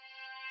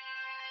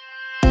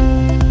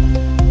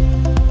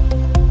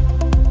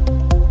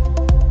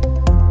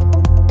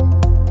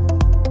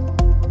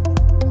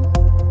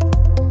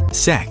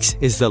Sex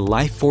is the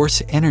life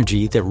force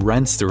energy that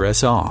runs through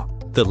us all.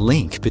 The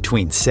link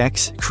between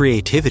sex,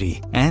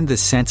 creativity, and the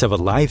sense of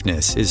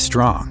aliveness is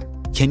strong.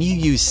 Can you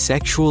use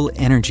sexual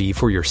energy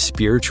for your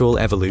spiritual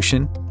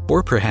evolution?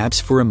 Or perhaps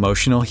for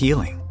emotional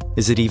healing?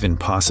 Is it even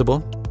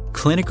possible?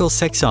 Clinical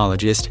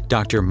sexologist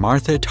Dr.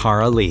 Martha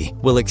Tara Lee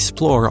will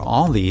explore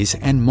all these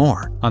and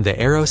more on the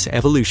Eros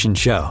Evolution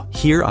Show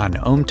here on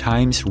Om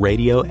Times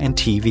Radio and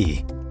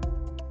TV.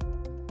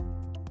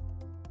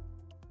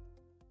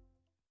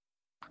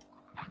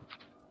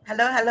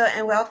 Hello,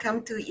 and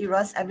welcome to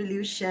Eros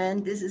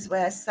Evolution. This is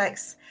where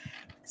sex,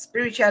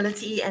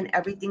 spirituality, and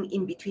everything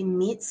in between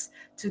meets.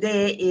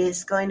 Today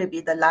is going to be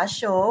the last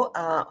show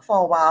for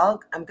a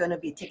while. I'm going to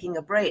be taking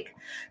a break.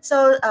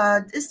 So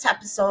this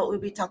episode, we'll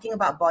be talking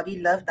about body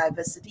love,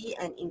 diversity,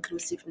 and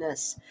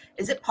inclusiveness.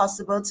 Is it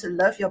possible to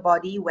love your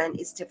body when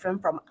it's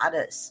different from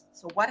others?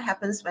 So what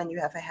happens when you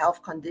have a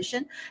health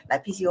condition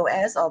like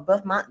PCOS or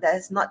birthmark that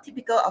is not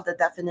typical of the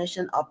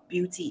definition of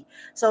beauty?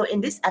 So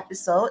in this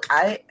episode,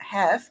 I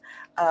have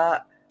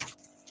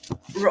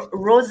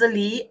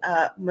Rosalie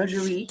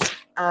Marjorie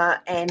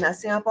and a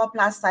Singapore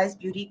plus size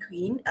beauty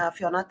queen,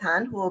 Fiona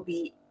Tan, who will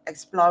be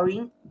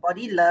exploring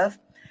body love,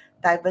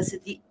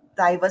 diversity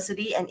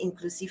and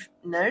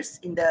inclusiveness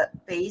in the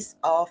face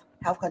of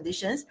health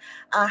conditions.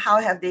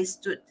 How have they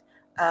stood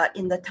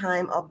in the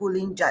time of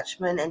bullying,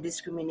 judgment, and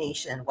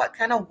discrimination? What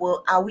kind of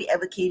world are we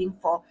advocating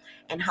for,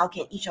 and how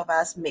can each of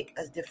us make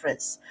a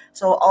difference?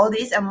 So all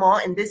this and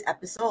more in this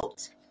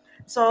episode.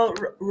 So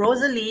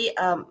Rosalie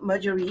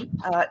Marjorie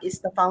is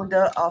the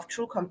founder of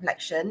True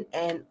Complexion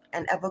and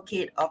an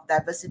advocate of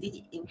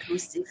diversity,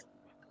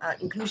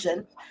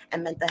 inclusion,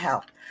 and mental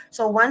health.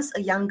 So once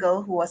a young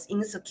girl who was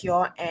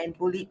insecure and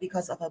bullied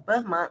because of her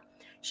birthmark,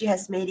 she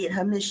has made it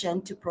her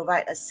mission to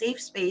provide a safe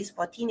space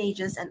for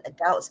teenagers and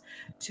adults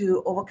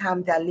to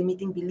overcome their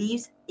limiting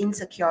beliefs,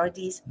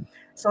 insecurities,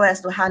 so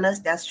as to harness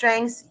their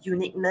strengths,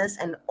 uniqueness,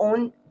 and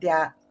own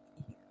their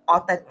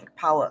authentic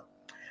power.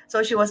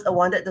 So she was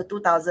awarded the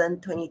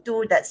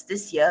 2022, that's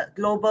this year,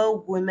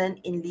 Global Women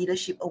in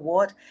Leadership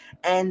Award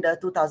and the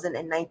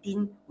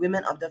 2019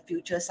 Women of the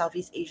Future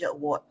Southeast Asia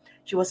Award.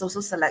 She was also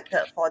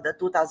selected for the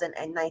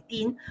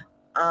 2019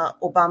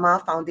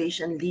 Obama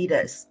Foundation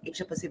Leaders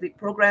Asia Pacific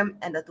Program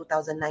and the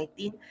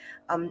 2019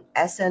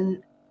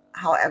 ASEAN,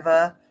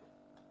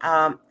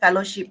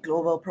 Fellowship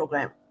Global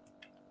Program.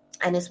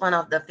 And is one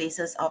of the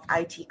faces of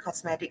IT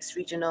Cosmetics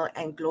Regional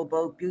and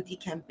Global Beauty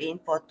Campaign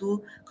for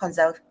 2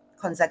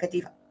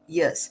 consecutive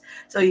years.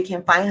 So you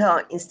can find her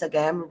on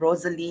Instagram,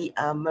 Rosalie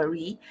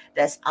Marie,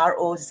 that's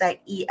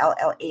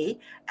ROZELLA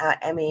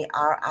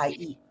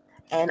MARIE,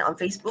 and on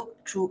Facebook,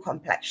 True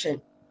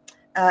Complexion.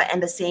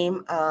 And the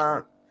same,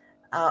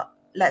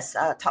 let's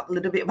talk a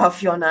little bit about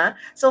Fiona.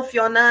 So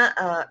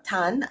Fiona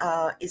Tan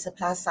is a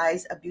plus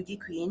size, a beauty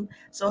queen.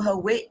 So her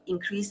weight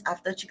increased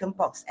after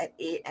chickenpox at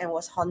 8 and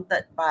was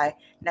haunted by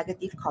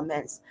negative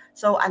comments.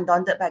 So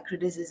undaunted by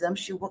criticism,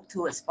 she worked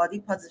towards body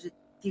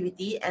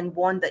positivity and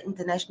won the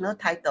international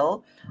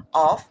title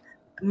of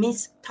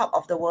Miss Top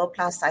of the World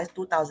Plus Size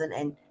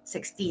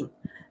 2016.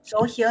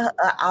 So hear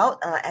her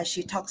out as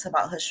she talks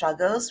about her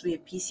struggles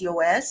with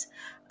PCOS,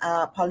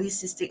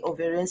 polycystic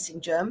ovarian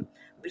syndrome,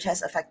 which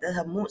has affected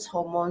her moods,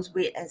 hormones,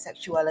 weight, and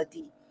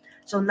sexuality.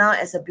 So now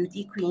as a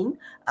beauty queen,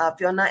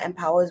 Fiona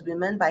empowers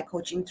women by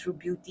coaching through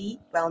beauty,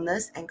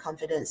 wellness, and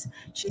confidence.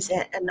 She's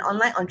an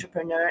online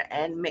entrepreneur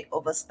and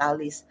makeover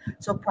stylist.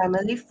 So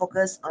primarily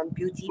focused on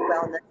beauty,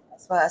 wellness,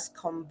 as well as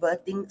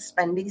converting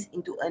spendings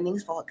into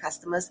earnings for her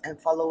customers and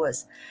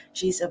followers.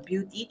 She's a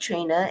beauty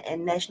trainer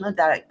and national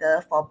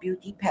director for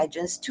beauty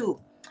pageants too.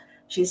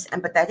 She's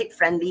empathetic,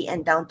 friendly,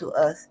 and down to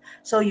earth.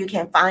 So you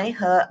can find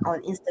her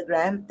on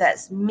Instagram,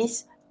 that's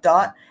miss.fi.t.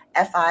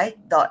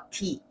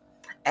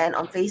 And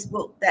on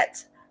Facebook,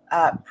 that's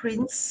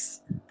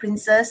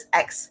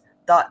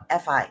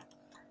princessx.fi.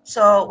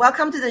 So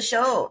welcome to the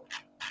show.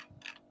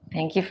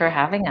 Thank you for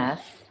having us.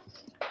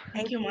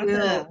 Thank you,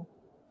 Martha.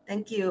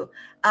 Thank you.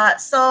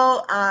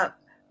 So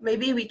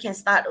maybe we can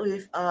start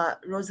with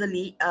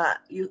Rosalie.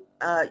 You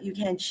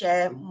can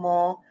share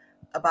more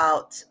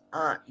about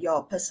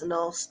your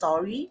personal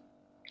story.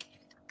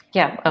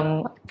 Yeah.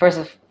 First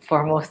and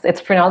foremost, it's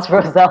pronounced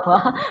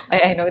Rosella.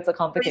 I know it's a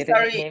complicated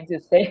name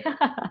to say.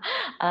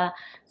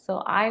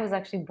 So I was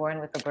actually born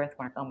with a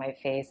birthmark on my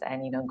face,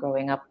 and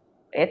growing up,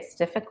 it's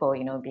difficult,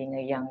 being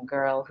a young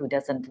girl who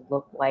doesn't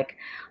look like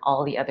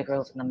all the other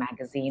girls in the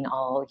magazine,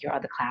 all your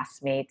other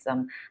classmates.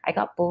 I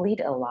got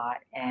bullied a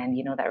lot, and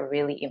that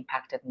really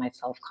impacted my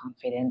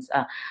self-confidence,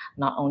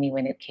 not only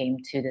when it came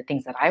to the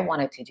things that I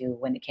wanted to do,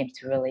 when it came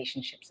to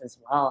relationships as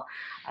well.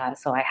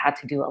 So I had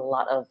to do a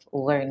lot of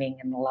learning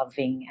and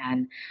loving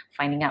and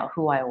finding out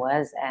who I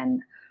was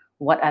and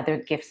what other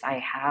gifts I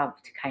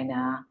have to kind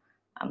of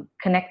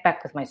connect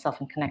back with myself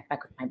and connect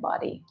back with my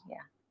body.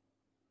 Yeah.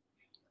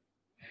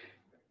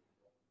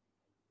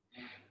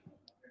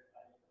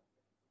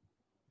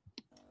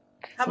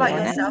 How about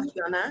yourself,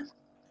 Fiona?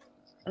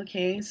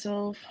 Okay,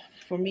 so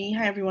for me,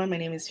 hi everyone, my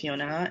name is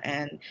Fiona,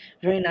 and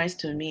very nice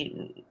to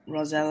meet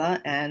Rosella,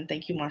 and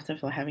thank you, Martha,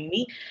 for having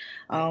me.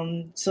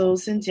 So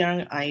since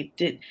young,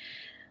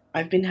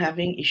 I've been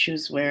having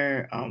issues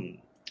where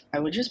I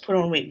would just put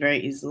on weight very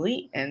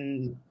easily,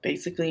 and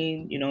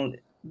basically,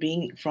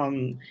 being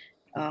from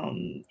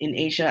in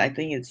Asia, I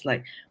think it's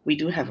like we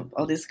do have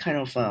all this kind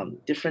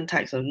of different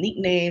types of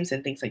nicknames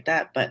and things like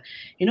that. But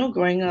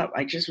growing up,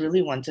 I just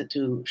really wanted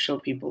to show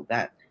people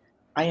that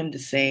I am the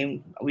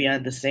same, we are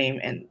the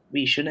same, and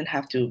we shouldn't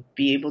have to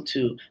be able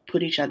to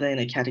put each other in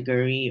a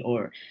category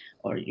or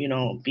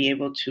be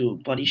able to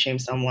body shame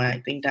someone. I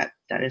think that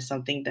is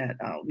something that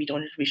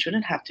we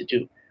shouldn't have to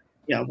do.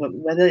 Yeah,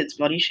 whether it's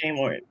body shame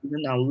or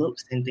even our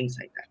looks and things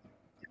like that.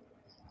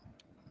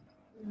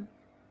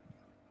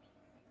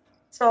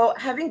 So,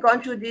 having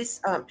gone through these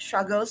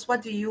struggles,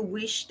 what do you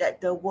wish that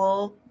the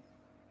world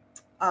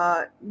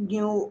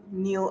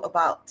knew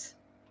about?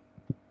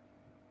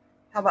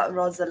 How about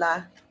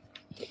Rosella?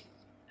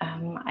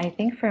 I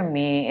think for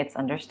me, it's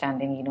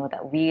understanding,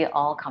 that we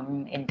all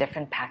come in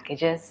different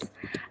packages,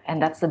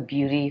 and that's a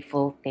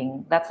beautiful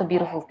thing. That's a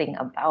beautiful thing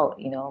about,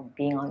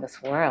 being on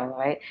this world,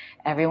 right?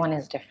 Everyone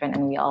is different,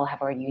 and we all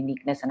have our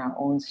uniqueness and our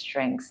own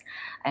strengths,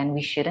 and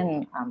we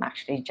shouldn't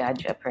actually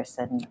judge a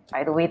person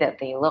by the way that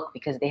they look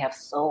because they have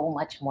so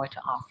much more to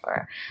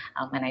offer.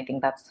 And I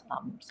think that's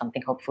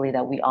something hopefully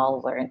that we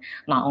all learn,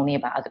 not only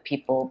about other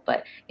people,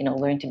 but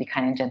learn to be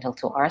kind and gentle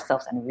to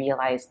ourselves and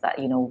realize that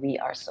we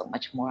are so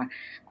much more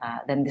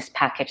than this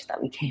package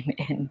that we came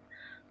in.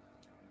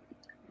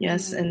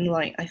 Yes, and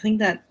I think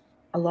that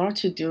a lot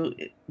to do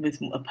with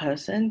a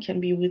person can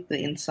be with the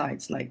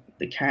insights, like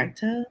the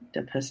character,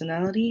 the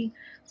personality,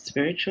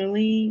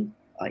 spiritually,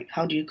 like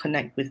how do you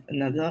connect with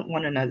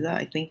one another.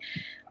 I think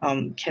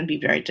can be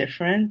very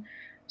different.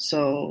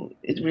 So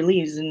it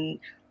really isn't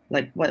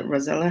like what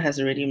Rosella has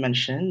already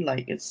mentioned.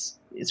 Like it's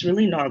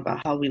really not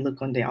about how we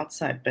look on the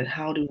outside, but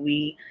how do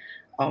we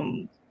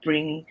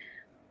bring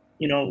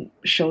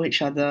show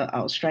each other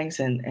our strengths,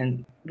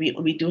 and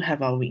we do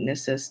have our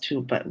weaknesses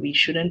too, but we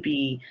shouldn't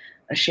be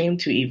ashamed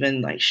to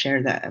even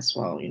share that as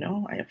well.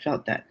 I have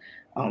felt that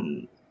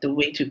the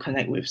way to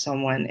connect with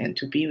someone and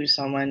to be with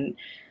someone,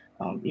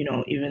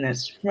 even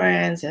as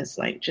friends, as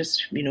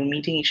just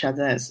meeting each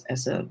other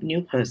as a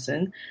new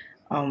person,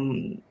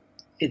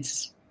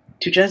 it's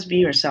to just be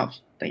yourself.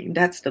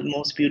 That's the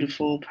most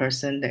beautiful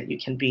person that you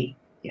can be.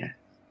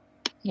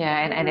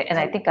 And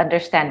I think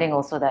understanding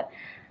also that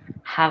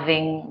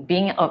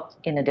being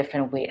in a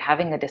different weight,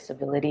 having a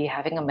disability,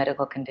 having a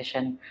medical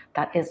condition,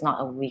 that is not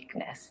a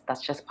weakness.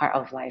 That's just part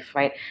of life,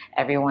 right?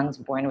 Everyone's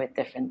born with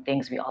different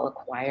things. We all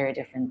acquire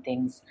different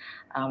things.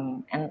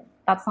 And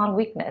that's not a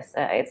weakness.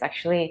 It's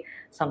actually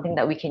something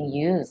that we can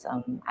use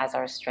as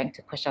our strength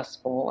to push us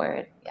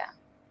forward.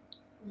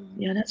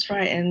 Yeah, that's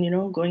right.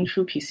 And going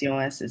through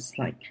PCOS is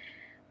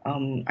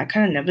I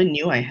kind of never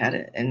knew I had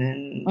it. And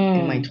then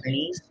in my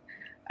 20s,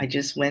 I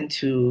just went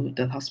to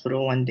the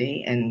hospital one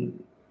day,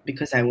 and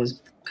because I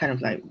was kind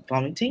of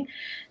vomiting,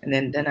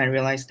 and then I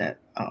realized that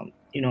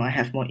I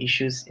have more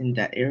issues in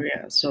that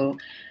area. So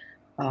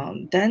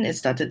then it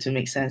started to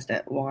make sense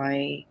that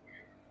why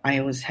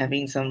I was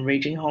having some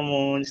raging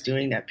hormones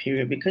during that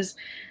period, because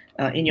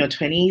in your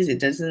 20s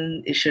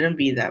it shouldn't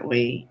be that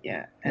way.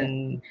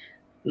 And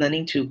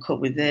learning to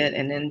cope with it,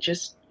 and then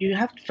just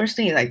first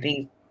thing is, I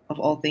think, of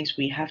all things,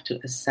 we have to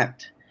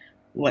accept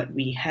what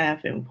we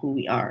have and who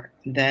we are.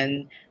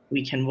 Then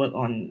we can work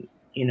on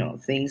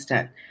things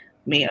that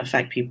may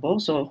affect people.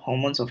 So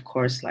hormones, of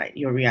course,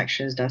 your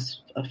reactions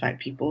does affect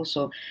people.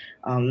 So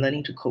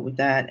learning to cope with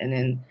that, and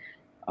then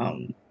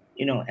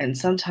and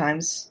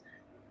sometimes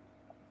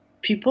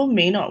people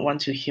may not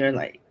want to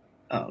hear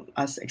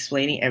us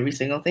explaining every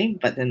single thing,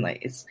 but then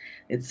it's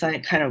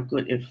kind of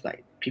good if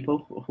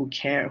people who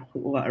care,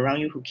 who are around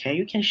you, who care,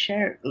 you can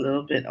share a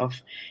little bit of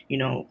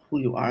who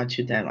you are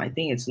to them. I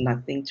think it's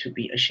nothing to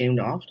be ashamed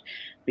of,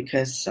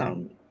 because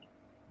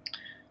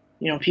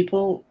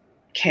people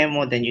care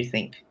more than you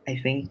think. I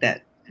think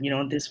that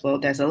this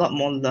world, there's a lot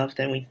more love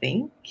than we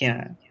think.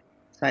 So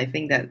I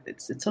think that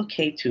it's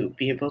okay to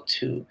be able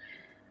to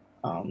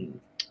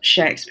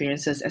share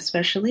experiences,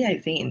 especially I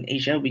think in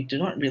Asia we do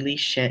not really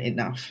share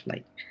enough.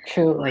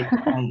 True.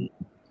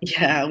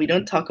 We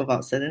don't talk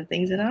about certain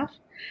things enough,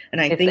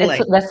 and I think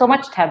there's so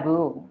much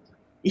taboo.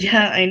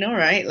 Yeah, I know,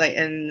 right?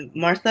 And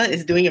Martha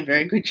is doing a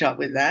very good job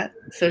with that.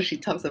 So she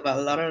talks about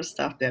a lot of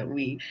stuff that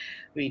we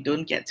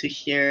don't get to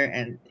hear,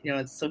 and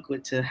it's so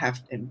good to have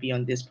and be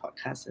on this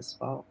podcast as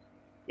well.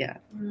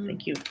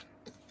 Thank you.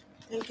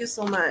 Thank you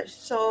so much.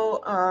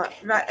 So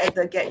right at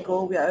the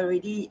get-go, we are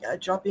already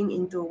dropping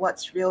into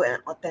what's real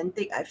and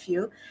authentic, I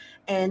feel.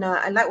 And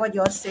I like what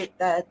you all said,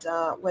 that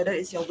whether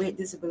it's your weight,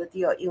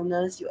 disability, or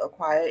illness, you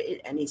acquire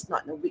it and it's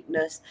not a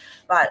weakness.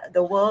 But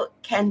the world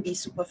can be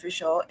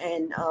superficial,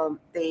 and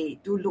they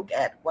do look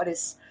at what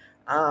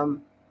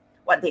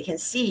they can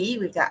see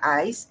with their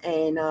eyes,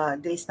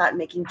 and they start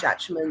making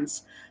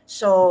judgments.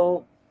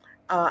 So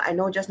I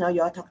know just now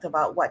you all talked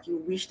about what you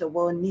wish the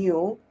world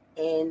knew,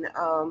 and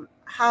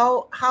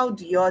how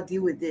do you all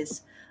deal with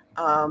this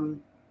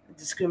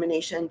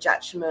discrimination,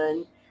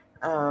 judgment,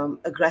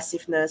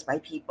 aggressiveness by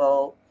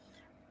people?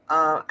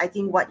 I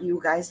think what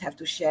you guys have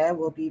to share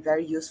will be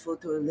very useful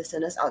to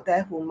listeners out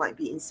there who might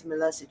be in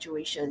similar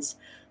situations.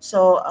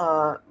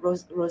 So,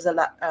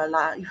 Rosella,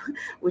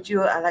 would you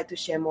like to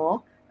share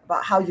more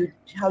about how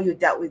you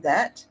dealt with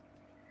that?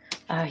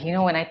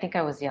 When I think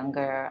I was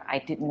younger, I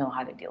didn't know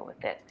how to deal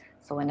with it.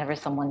 So whenever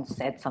someone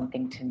said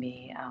something to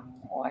me,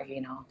 or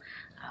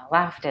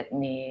laughed at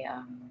me,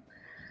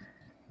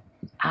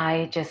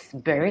 I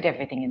just buried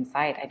everything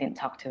inside. I didn't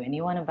talk to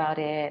anyone about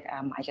it.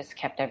 I just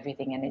kept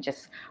everything, and it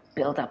just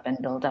built up, and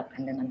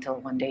then until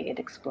one day it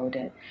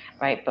exploded,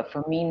 right? But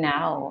for me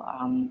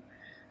now,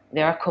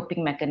 there are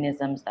coping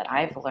mechanisms that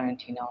I've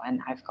learned, and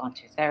I've gone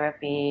to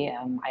therapy.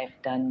 I've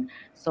done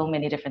so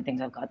many different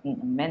things. I've gotten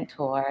a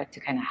mentor to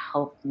kind of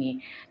help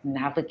me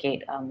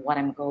navigate what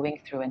I'm going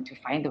through and to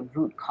find the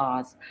root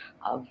cause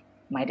of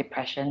my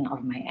depression,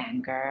 of my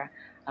anger,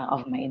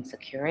 of my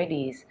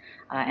insecurities,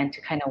 and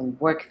to kind of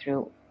work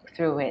through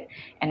it.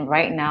 And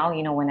right now,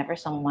 whenever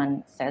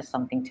someone says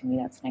something to me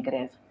that's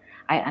negative,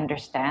 I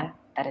understand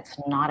that it's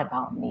not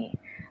about me.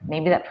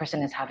 Maybe that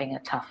person is having a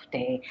tough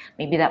day.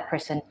 Maybe that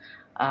person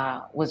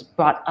was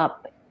brought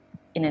up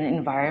in an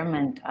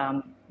environment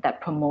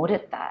that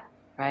promoted that,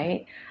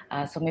 right?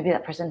 So maybe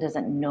that person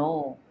doesn't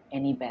know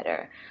any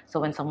better. So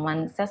when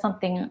someone says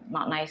something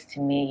not nice to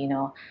me,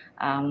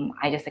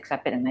 I just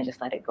accept it and I just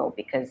let it go,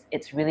 because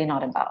it's really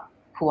not about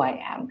who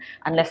I am.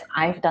 Unless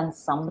I've done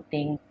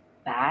something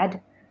bad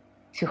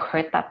to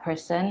hurt that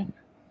person,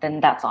 then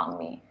that's on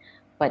me.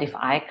 But if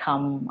I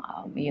come,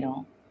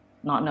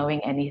 not knowing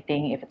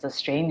anything, if it's a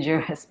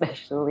stranger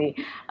especially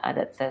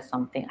that says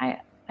something, I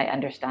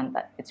understand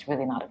that it's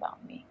really not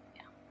about me.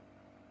 Yeah.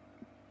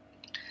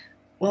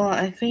 Well,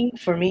 I think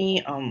for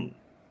me,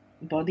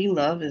 body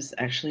love is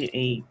actually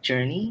a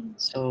journey.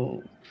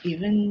 So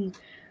even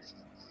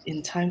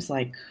in times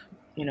like,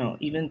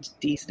 even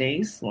these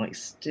days, like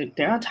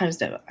there are times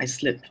that I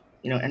slip,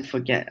 and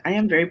forget. I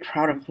am very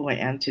proud of who I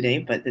am today,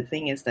 but the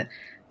thing is that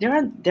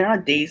there are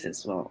days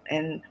as well,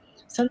 and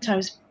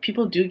sometimes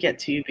people do get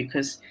to you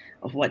because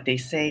of what they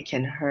say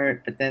can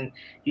hurt, but then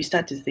you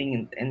start to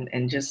think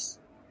and just,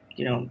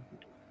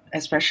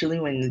 especially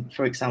when,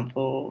 for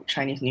example,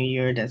 Chinese New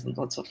Year, there's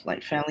lots of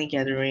like family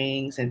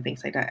gatherings and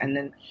things like that, and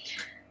then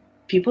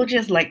people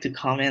just like to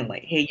comment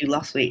like, hey, you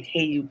lost weight,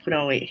 hey, you put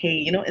on weight,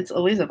 hey, it's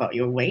always about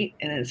your weight.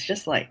 And it's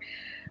just like,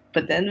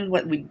 but then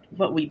what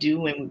we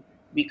do when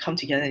we come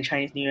together in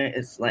Chinese New Year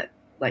is like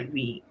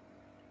we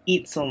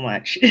eat so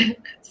much.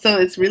 So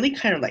it's really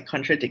kind of like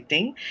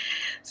contradicting.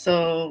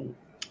 So,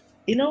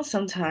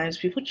 sometimes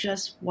people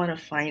just want to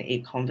find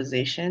a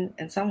conversation,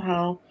 and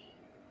somehow,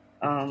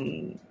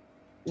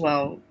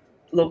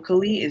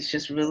 locally it's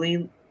just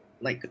really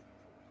like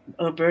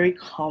a very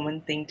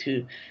common thing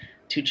to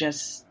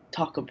just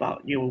talk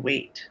about your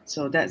weight.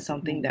 So that's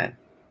something that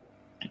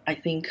I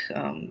think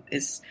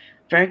is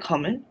very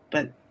common,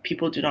 but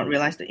people do not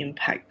realize the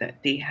impact that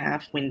they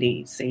have when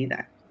they say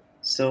that.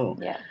 So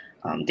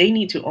they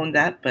need to own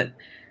that, but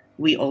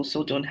we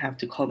also don't have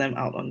to call them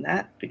out on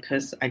that,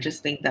 because I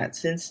just think that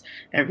since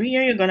every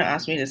year you're going to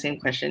ask me the same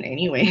question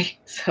anyway,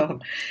 so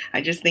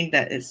I just think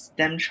that it's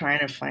them trying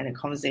to find a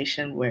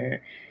conversation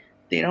where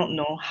they don't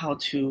know how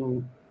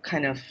to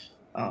kind of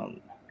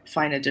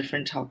find a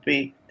different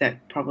topic that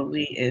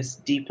probably is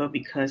deeper,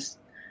 because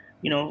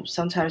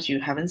sometimes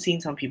you haven't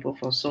seen some people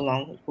for so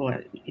long who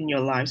are in your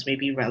lives,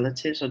 maybe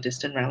relatives or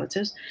distant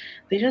relatives.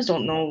 They just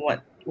don't know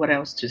what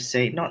else to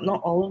say. Not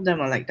all of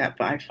them are like that,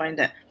 but I find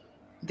that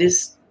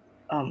this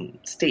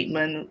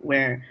statement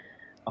where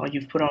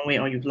you've put on weight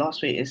or you've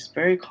lost weight is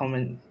very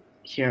common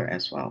here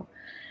as well.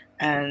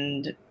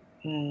 And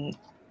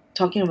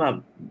talking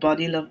about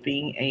body love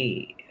being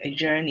a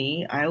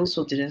journey, I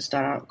also didn't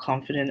start out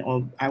confident,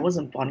 or I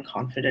wasn't born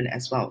confident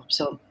as well.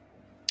 So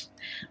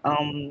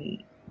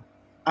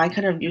I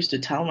kind of used to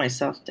tell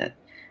myself that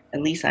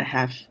at least I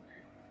have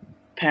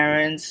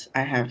parents,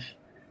 I have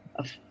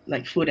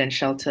like food and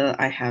shelter,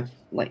 I have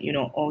like,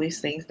 all these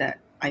things that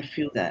I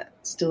feel that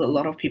still a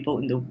lot of people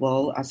in the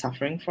world are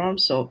suffering from.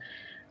 So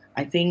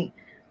I think,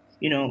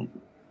 a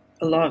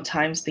lot of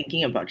times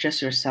thinking about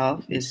just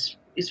yourself is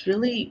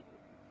really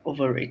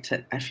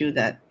overrated. I feel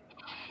that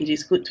it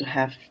is good to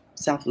have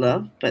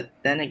self-love, but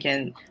then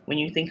again, when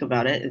you think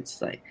about it,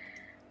 it's like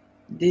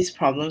these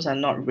problems are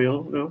not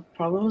real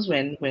problems.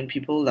 When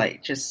people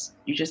like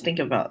you just think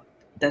about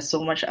there's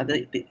so much other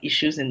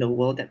issues in the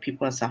world that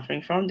people are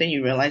suffering from, then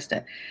you realize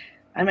that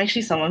I'm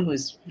actually someone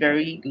who's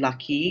very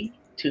lucky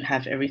to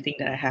have everything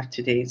that I have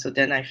today. So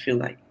then I feel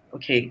like,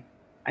 okay,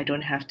 I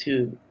don't have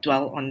to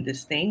dwell on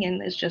this thing, and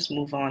let's just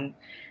move on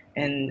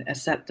and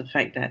accept the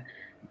fact that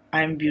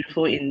I'm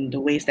beautiful in the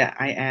ways that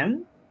I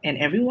am, and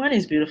everyone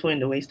is beautiful in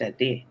the ways that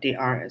they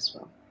are as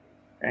well,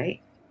 right?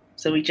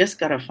 So we just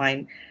gotta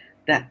find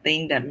that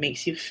thing that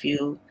makes you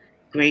feel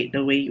great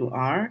the way you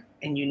are,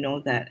 and you know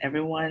that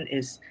everyone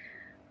is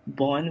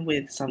born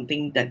with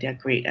something that they're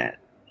great at.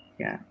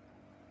 Yeah.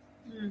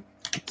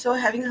 So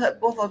having heard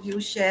both of you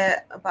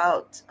share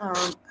about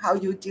how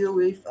you deal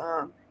with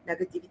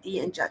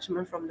negativity and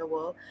judgment from the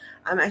world,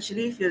 I'm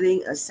actually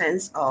feeling a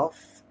sense of,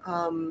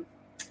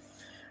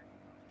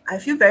 I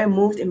feel very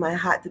moved in my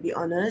heart, to be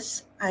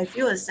honest. I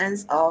feel a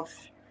sense of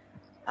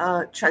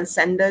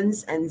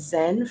transcendence and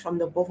zen from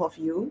the both of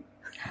you.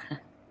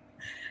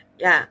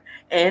 Yeah,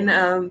 and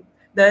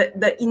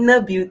the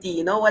inner beauty,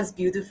 you know, what's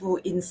beautiful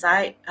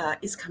inside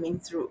is coming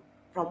through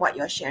from what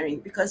you're sharing,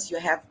 because you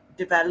have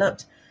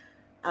developed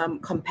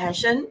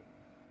compassion,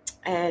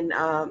 and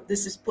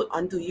this is put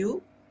onto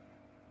you,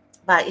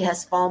 but it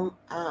has formed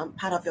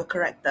part of your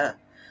character.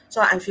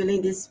 So I'm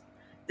feeling this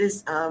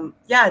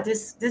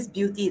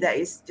beauty that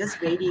is just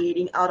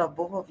radiating out of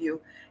both of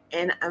you,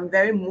 and I'm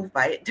very moved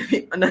by it, to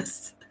be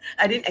honest.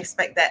 I didn't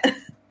expect that.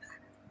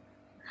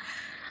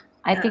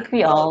 I think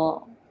we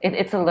all,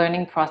 it's a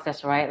learning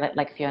process, right?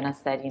 Like Fiona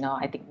said, you know,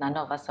 I think none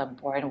of us are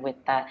born with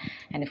that.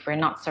 And if we're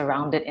not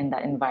surrounded in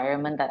that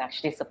environment that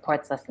actually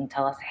supports us and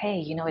tell us, hey,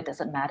 you know, it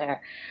doesn't matter.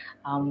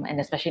 And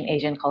especially in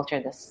Asian culture,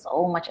 there's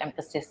so much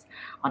emphasis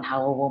on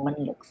how a woman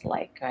looks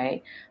like,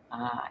 right?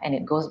 And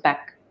it goes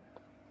back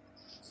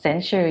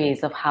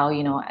centuries of how,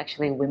 you know,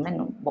 actually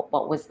women,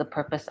 what was the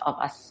purpose of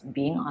us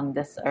being on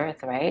this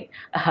earth, right?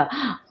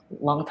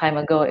 Long time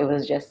ago, it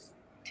was just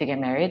to get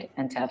married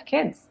and to have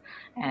kids.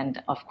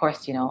 And of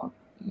course, you know,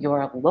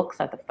 your looks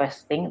are the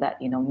first thing that,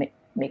 you know,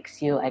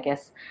 makes you, I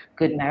guess,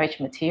 good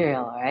marriage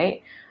material,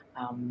 right?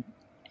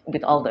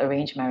 With all the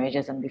arranged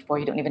marriages, and before,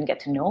 you don't even get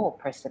to know a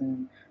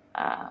person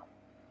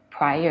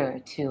prior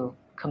to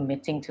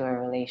committing to a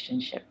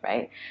relationship,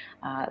 right?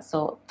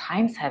 So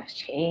times have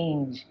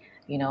changed.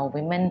 You know,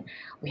 women,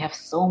 we have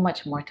so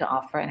much more to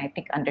offer, and I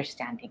think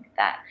understanding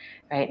that,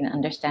 right, and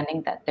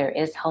understanding that there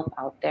is help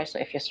out there. So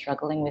if you're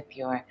struggling with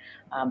your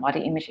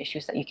body image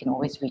issues, that you can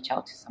always reach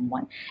out to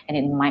someone, and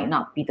it might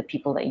not be the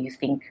people that you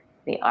think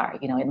they are.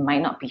 You know, it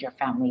might not be your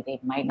family; they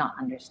might not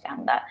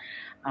understand that.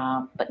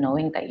 But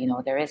knowing that, you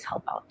know, there is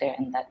help out there,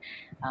 and that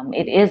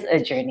it is a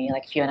journey.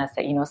 Like Fiona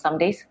said, you know, some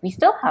days we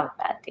still have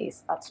bad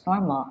days. That's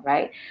normal,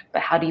 right?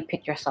 But how do you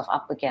pick yourself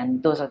up again?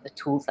 Those are the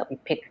tools that we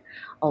pick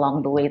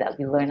along the way, that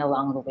we learn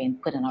along the way, and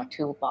put in our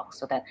toolbox,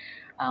 so that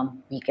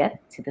we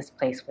get to this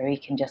place where we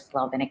can just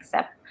love and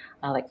accept.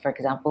 Like, for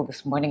example,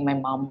 this morning, my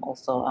mom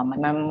also,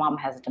 my mom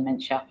has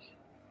dementia,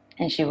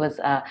 and she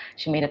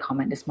made a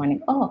comment this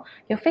morning, oh,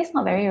 your face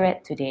not very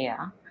red today,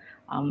 ah.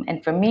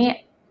 And for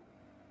me,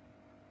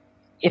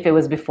 if it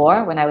was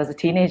before, when I was a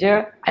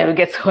teenager, I would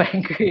get so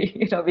angry,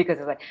 you know, because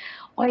it's like,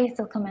 why are you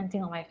still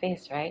commenting on my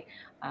face, right?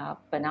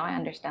 But now I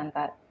understand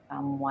that,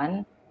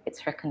 one, it's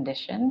her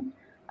condition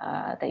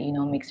that, you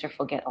know, makes her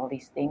forget all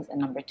these things. And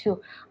number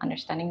two,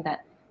 understanding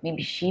that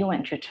maybe she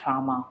went through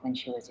trauma when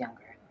she was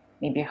younger.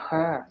 Maybe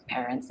her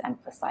parents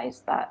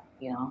emphasized that,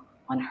 you know,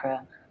 on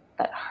her,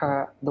 that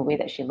the way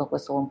that she looked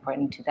was so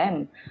important to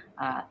them,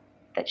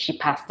 that she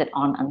passed it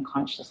on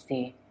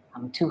unconsciously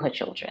to her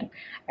children,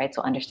 right?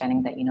 So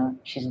understanding that, you know,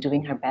 she's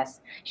doing her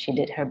best, she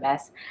did her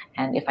best,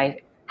 and if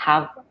I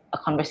have a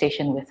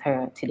conversation with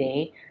her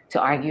today to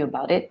argue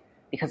about it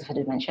because of her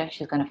dementia,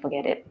 she's going to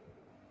forget it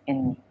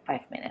in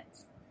 5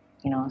 minutes,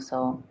 you know.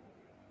 So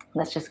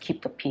let's just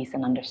keep the peace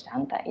and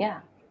understand that,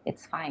 yeah,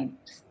 it's fine.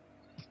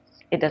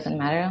 It doesn't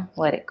matter,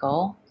 let it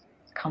go,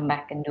 come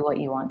back and do what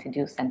you want to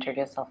do, center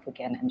yourself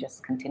again, and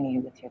just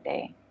continue with your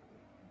day.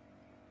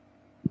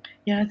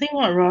 Yeah, I think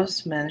what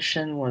Ross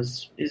mentioned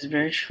is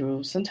very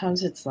true.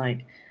 Sometimes it's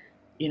like,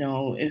 you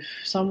know, if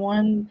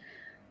someone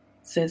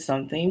says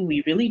something,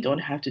 we really don't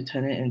have to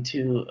turn it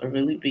into a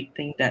really big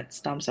thing that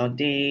stumps our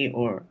day,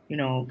 or, you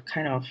know,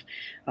 kind of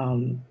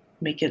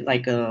make it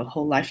like a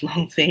whole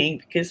lifelong thing.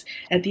 Because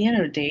at the end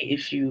of the day,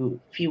 if you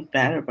feel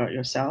bad about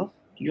yourself,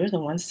 you're the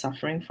one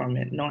suffering from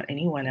it, not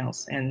anyone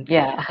else. And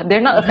yeah,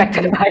 they're not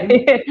affected by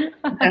it.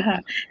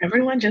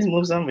 Everyone just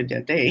moves on with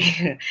their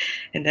day.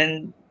 And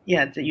then,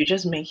 yeah, you're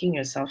just making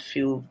yourself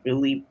feel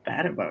really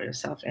bad about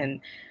yourself, and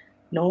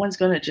no one's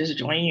gonna just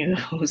join you.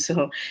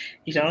 So,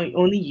 you know,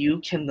 only you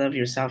can love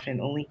yourself,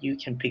 and only you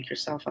can pick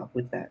yourself up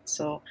with that.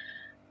 So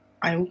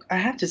I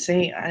have to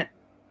say,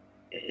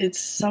 it's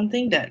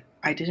something that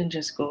I didn't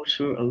just go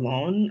through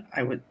alone.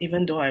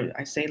 Even though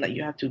I say, like,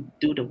 you have to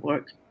do the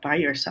work by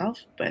yourself,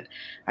 but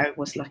I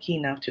was lucky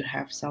enough to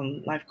have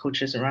some life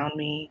coaches around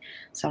me,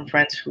 some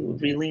friends who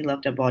really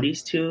love their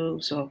bodies too.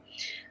 So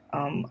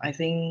I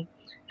think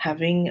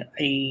having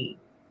a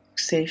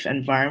safe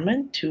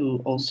environment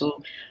to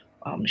also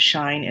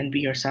shine and be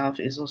yourself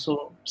is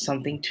also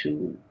something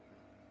to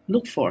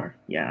look for.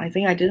 Yeah, I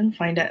think I didn't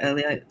find that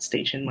earlier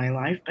stage in my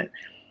life, but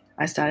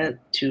I started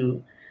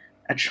to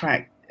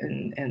attract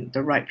and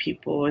the right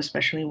people,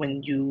 especially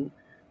when you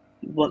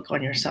work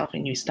on yourself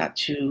and you start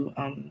to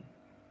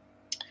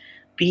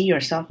be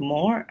yourself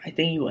more. I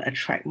think you will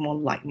attract more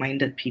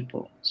like-minded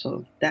people.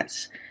 So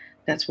that's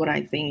what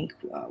I think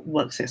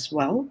works as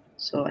well.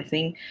 So I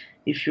think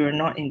if you're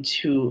not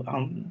into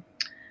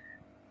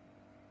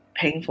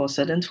paying for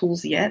certain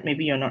tools yet,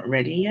 maybe you're not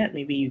ready yet,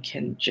 maybe you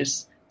can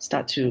just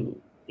start to,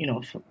 you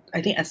know,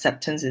 I think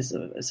acceptance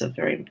is a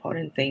very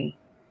important thing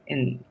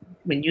in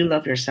when you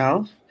love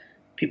yourself,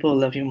 people will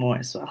love you more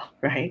as well,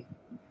 right?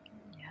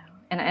 Yeah,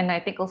 and I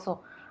think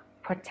also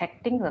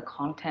protecting the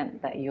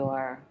content that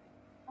you're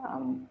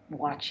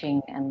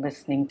watching and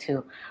listening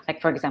to,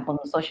 like for example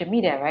on social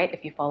media, right?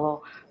 If you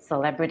follow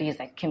celebrities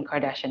like Kim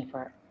Kardashian,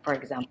 for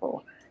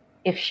example,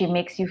 if she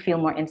makes you feel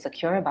more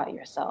insecure about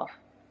yourself,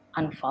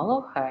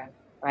 unfollow her,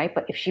 right?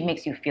 But if she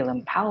makes you feel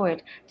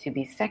empowered to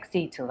be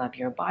sexy, to love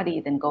your body,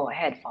 then go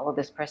ahead, follow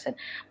this person.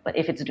 But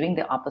if it's doing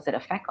the opposite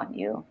effect on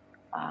you,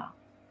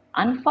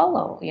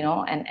 unfollow,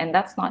 and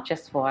that's not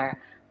just for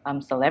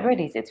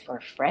celebrities, it's for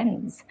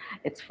friends,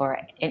 it's for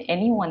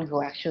anyone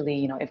who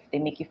actually, if they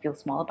make you feel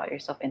small about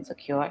yourself,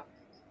 insecure,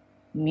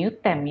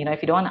 mute them.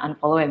 If you don't want to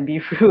unfollow and be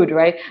rude,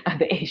 right?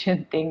 The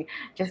Asian thing,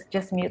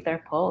 just mute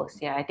their posts.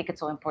 Yeah, I think it's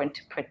so important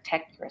to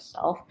protect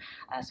yourself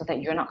so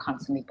that you're not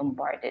constantly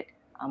bombarded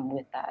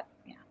with that.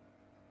 Yeah,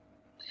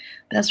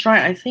 that's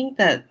right. I think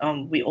that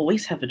we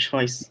always have a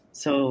choice.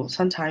 So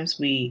sometimes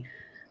we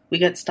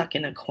get stuck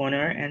in a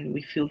corner and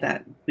we feel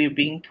that we're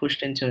being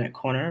pushed into that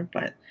corner,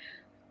 but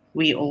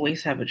we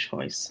always have a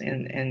choice.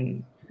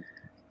 And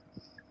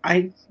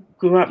I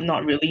grew up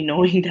not really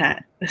knowing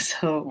that.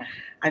 So yeah.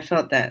 I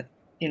felt that,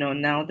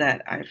 now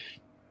that I've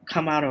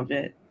come out of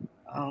it,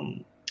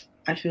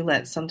 I feel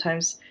that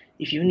sometimes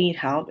if you need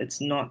help,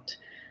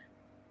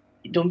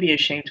 don't be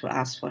ashamed to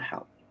ask for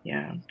help.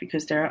 Yeah,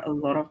 because there are a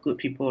lot of good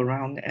people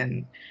around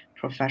and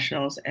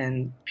professionals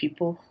and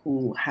people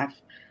who have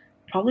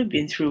probably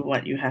been through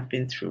what you have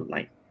been through,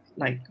 like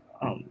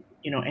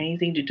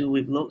anything to do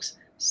with looks,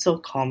 so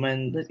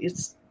common that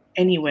it's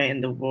anywhere in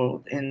the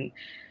world. And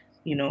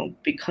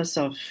because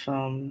of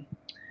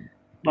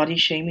body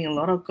shaming, a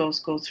lot of girls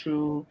go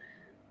through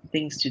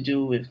things to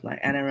do with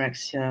like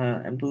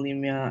anorexia and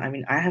bulimia. I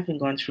mean, I haven't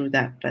gone through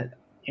that, but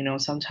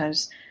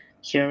sometimes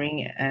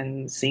hearing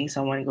and seeing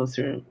someone go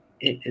through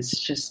it, it's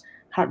just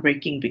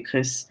heartbreaking,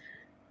 because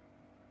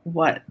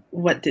what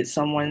did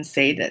someone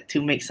say that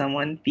to make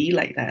someone be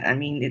like that? I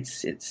mean,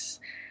 it's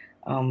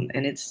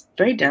and it's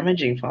very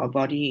damaging for our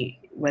body,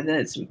 whether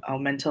it's our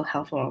mental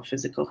health or our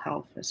physical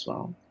health as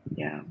well.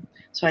 Yeah.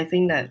 So I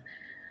think that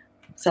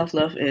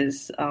self-love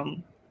is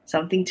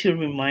something to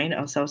remind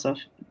ourselves of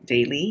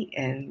daily.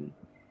 And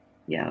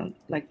yeah,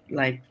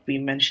 like we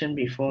mentioned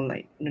before,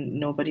 like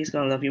nobody's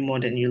gonna love you more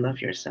than you love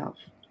yourself.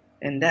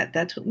 And that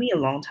took me a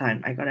long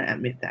time, I gotta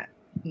admit that.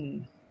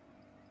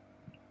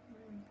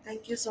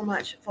 Thank you so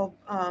much for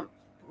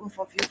both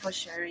of you for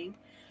sharing.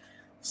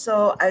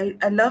 So I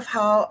love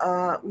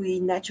how we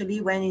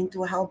naturally went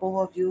into how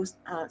both of you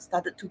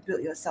started to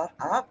build yourself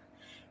up.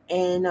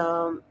 And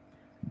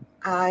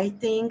I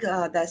think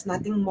there's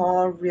nothing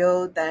more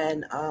real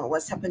than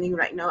what's happening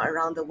right now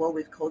around the world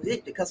with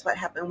COVID, because what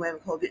happened when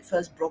COVID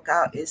first broke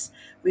out is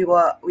we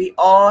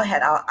all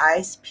had our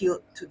eyes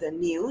peeled to the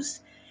news,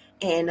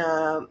 and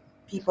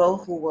people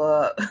who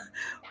were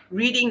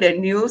reading the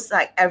news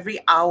like every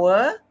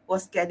hour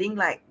was getting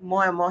like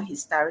more and more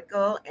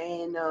hysterical,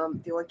 and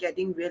they were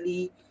getting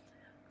really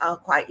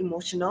quite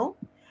emotional.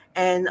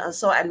 And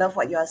so I love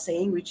what you are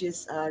saying, which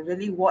is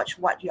really watch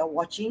what you're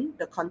watching,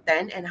 the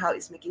content, and how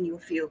it's making you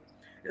feel.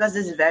 Because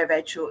this is very,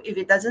 very true. If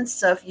it doesn't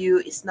serve you,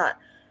 it's not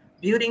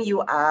building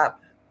you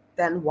up,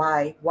 then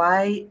why?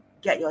 Why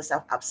get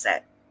yourself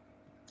upset?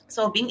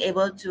 So being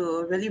able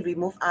to really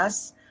remove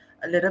us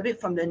a little bit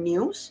from the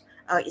news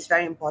is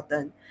very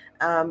important.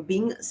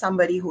 Being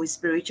somebody who is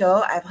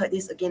spiritual, I've heard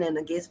this again and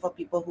again, for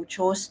people who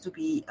choose to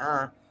be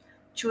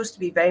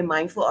very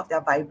mindful of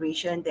their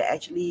vibration. They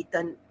actually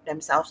turn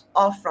themselves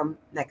off from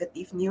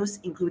negative news,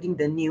 including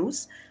the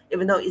news,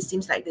 even though it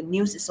seems like the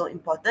news is so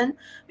important,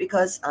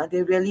 because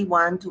they really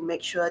want to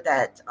make sure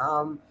that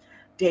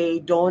they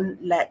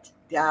don't let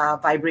their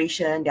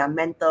vibration, their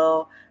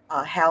mental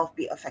health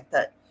be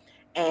affected.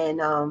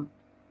 And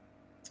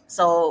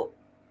so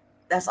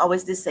there's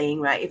always this saying,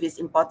 right? If it's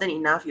important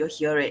enough, you'll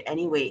hear it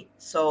anyway.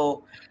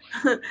 So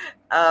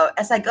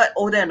as I got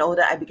older and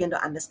older, I began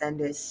to understand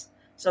this.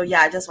 So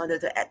yeah, I just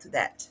wanted to add to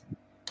that.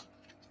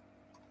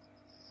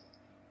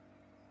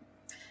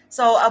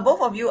 So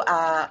both of you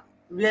are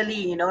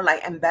really,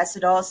 like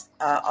ambassadors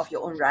of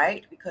your own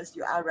right, because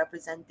you are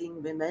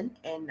representing women,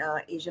 and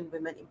Asian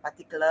women in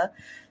particular.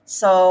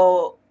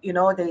 So,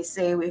 they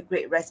say with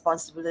great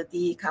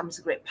responsibility comes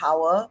great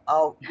power,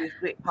 or with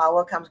great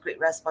power comes great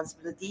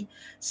responsibility.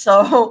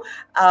 So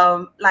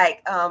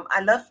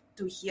I love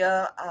to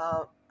hear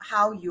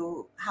how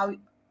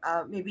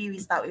maybe we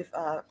start with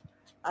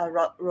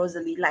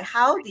Rosalie, like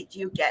how did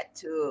you get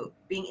to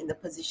being in the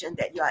position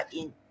that you are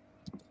in?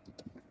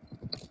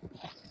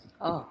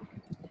 Oh,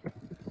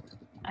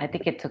 I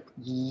think it took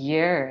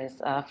years.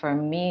 For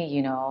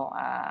me,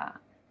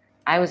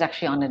 I was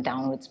actually on a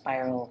downward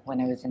spiral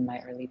when I was in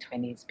my early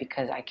 20s,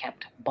 because I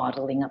kept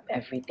bottling up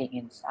everything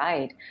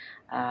inside.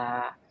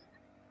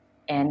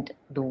 And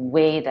the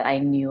way that I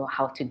knew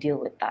how to deal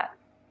with that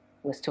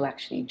was to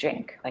actually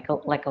drink, like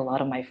a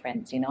lot of my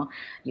friends.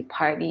 You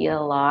party a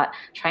lot,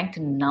 trying to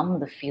numb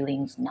the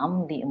feelings,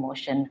 numb the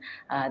emotion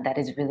that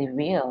is really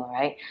real,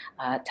 right?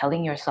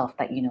 Telling yourself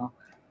that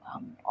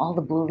all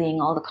the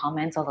bullying, all the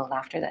comments, all the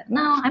laughter that,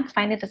 no, I'm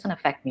fine, it doesn't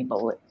affect me.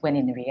 But when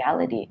in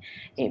reality,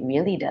 it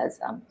really does,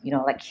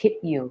 like hit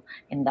you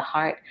in the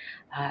heart.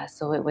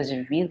 So it was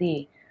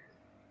really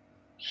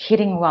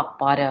hitting rock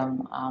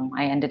bottom.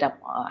 I ended up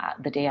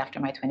the day after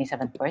my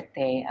 27th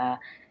birthday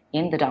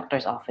in the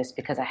doctor's office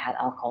because I had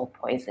alcohol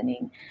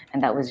poisoning.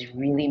 And that was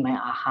really my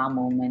aha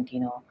moment,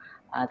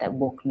 that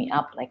woke me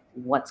up. Like,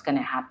 what's going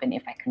to happen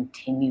if I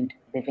continued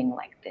living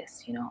like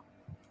this?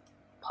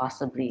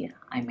 Possibly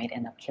I might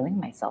end up killing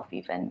myself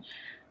even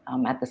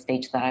at the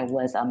stage that I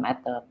was at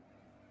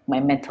my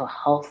mental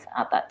health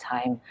at that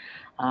time.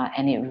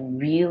 And it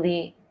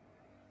really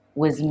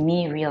was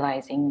me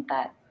realizing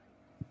that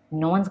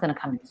no one's going to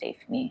come and save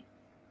me.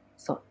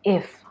 So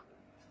if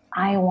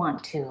I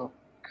want to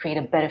create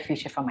a better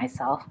future for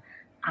myself,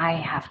 I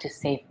have to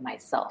save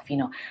myself.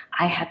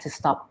 I had to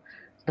stop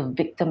the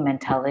victim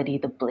mentality,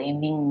 the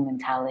blaming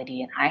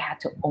mentality, and I had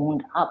to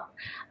own up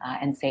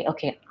and say,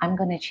 okay, I'm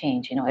going to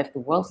change. If the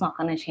world's not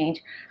going to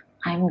change,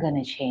 I'm going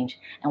to change.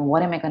 And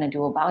what am I going to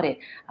do about it?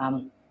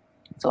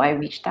 So I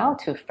reached out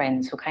to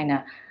friends who kind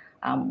of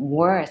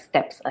were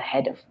steps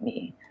ahead of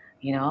me,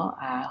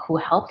 who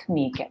helped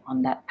me get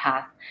on that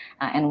path.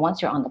 And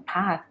once you're on the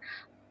path,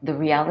 the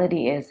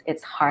reality is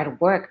it's hard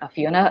work.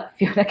 Fiona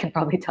can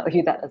probably tell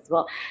you that as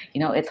well.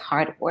 It's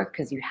hard work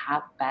because you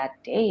have bad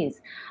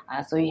days.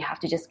 So you have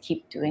to just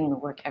keep doing the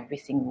work every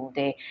single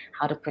day,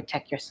 how to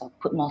protect yourself,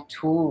 put more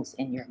tools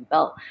in your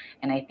belt.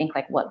 And I think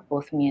like what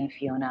both me and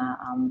Fiona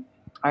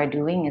are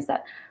doing is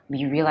that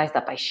we realize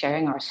that by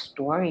sharing our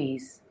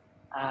stories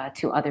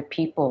to other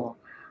people,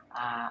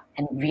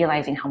 and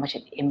realizing how much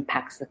it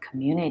impacts the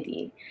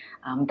community,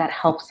 that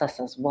helps us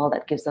as well.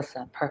 That gives us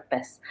a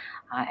purpose.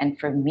 And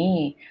for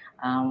me,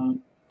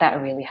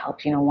 that really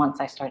helped. Once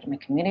I started my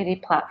community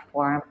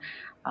platform,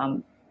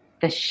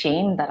 the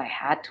shame that I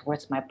had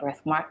towards my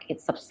birthmark,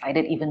 it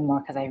subsided even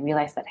more because I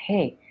realized that,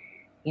 hey,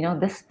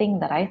 this thing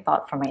that I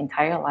thought for my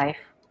entire life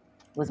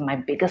was my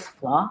biggest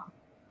flaw,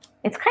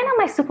 it's kind of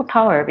my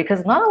superpower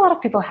because not a lot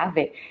of people have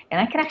it. And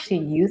I can actually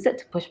use it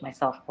to push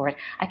myself forward.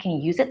 I can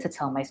use it to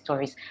tell my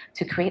stories,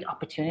 to create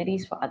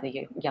opportunities for other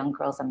young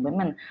girls and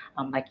women.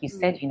 Like you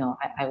said,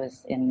 I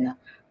was in,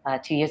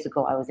 2 years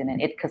ago, I was in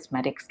an IT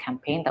Cosmetics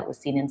campaign that was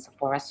seen in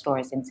Sephora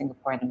stores in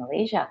Singapore and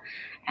Malaysia.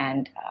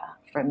 And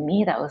for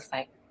me, that was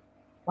like,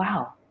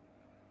 wow,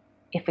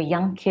 if a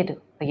young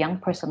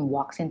person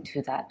walks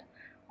into that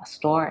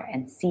store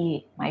and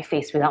see my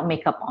face without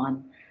makeup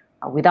on,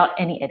 without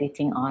any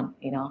editing on,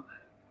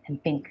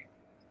 and think,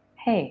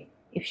 hey,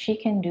 if she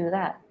can do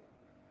that,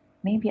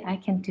 maybe I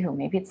can do.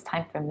 Maybe it's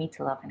time for me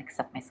to love and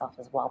accept myself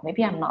as well.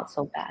 Maybe I'm not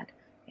so bad.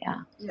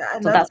 Yeah. Yeah, I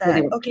love that.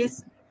 Really okay,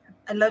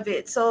 I love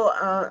it.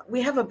 So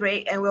we have a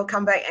break and we'll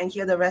come back and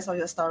hear the rest of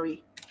your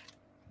story.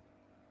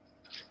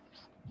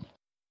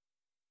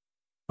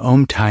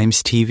 Om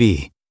Times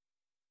TV.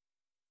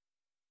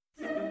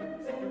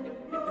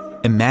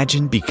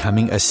 Imagine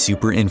becoming a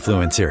super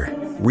influencer.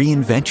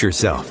 Reinvent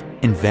yourself,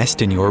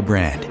 invest in your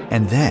brand,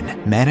 and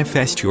then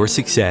manifest your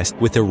success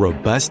with a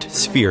robust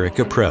spheric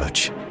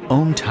approach.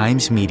 Om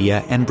Times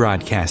Media and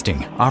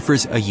Broadcasting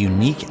offers a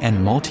unique and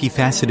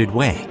multifaceted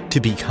way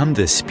to become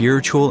the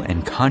spiritual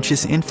and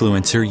conscious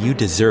influencer you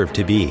deserve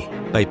to be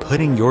by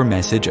putting your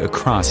message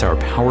across our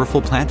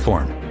powerful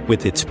platform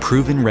with its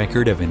proven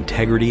record of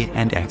integrity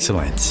and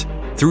excellence.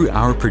 Through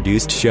our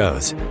produced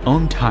shows,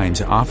 Om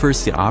Times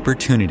offers the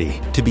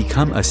opportunity to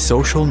become a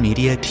social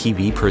media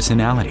TV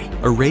personality,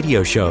 a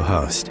radio show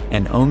host,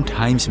 an Om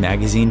Times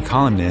magazine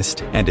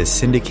columnist, and a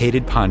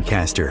syndicated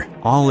podcaster,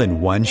 all in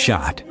one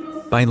shot.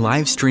 By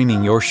live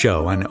streaming your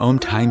show on Om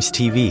Times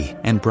TV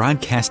and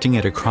broadcasting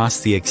it across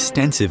the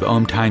extensive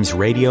Om Times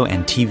radio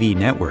and TV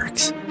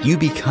networks, you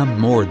become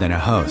more than a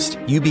host.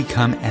 You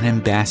become an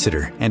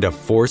ambassador and a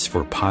force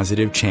for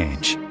positive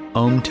change.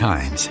 Om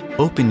Times.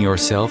 Open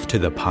yourself to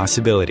the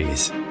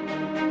possibilities.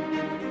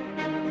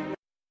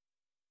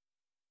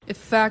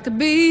 If I could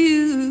be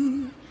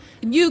you,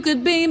 and you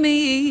could be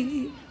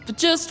me for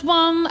just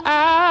 1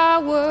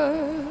 hour.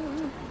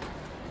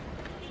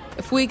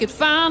 If we could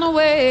find a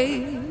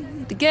way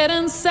to get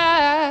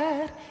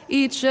inside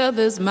each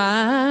other's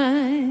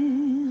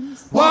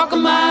minds. Walk a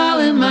mile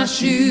in my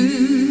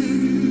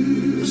shoes.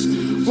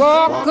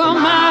 Walk a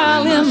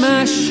mile in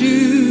my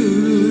shoes.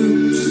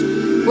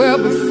 Well,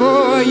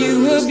 before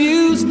you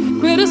abuse,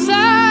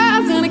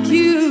 criticize and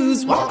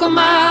accuse, walk a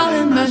mile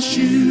in my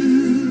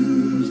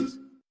shoes.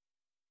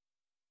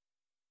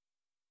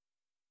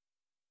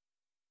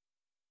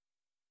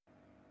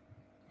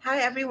 Hi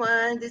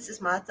everyone, this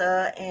is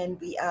Martha and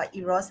we are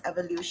Eros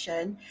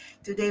Evolution.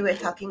 Today we're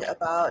talking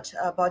about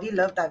body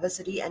love,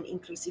 diversity and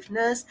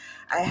inclusiveness.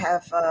 I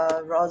have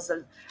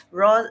Rosie.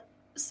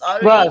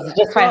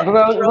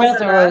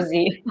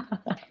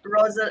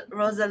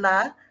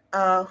 Rosella,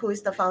 who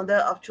is the founder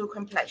of True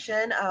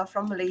Complexion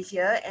from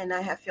Malaysia, and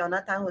I have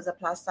Fiona Tan, who is a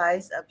plus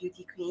size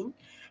beauty queen.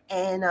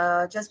 And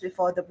just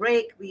before the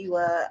break, we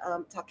were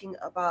talking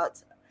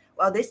about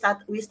well,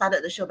 we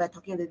started the show by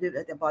talking a little bit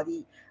about the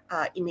body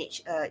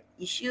image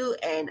issue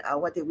and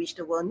what they wish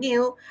the world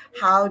knew,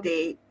 how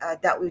they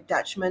dealt with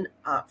judgment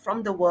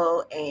from the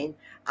world, and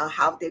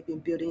how they've been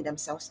building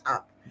themselves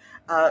up.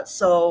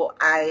 So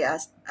I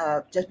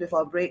just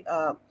before break,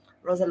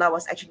 Rosella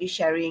was actually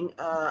sharing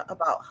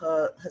about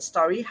her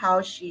story,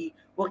 how she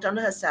worked on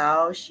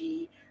herself.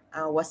 She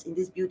was in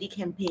this beauty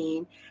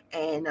campaign,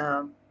 and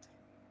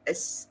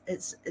it's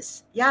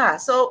yeah.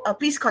 So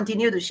please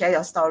continue to share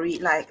your story,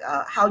 like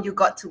how you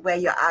got to where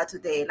you are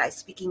today, like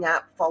speaking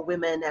up for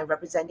women and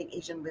representing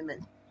Asian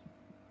women.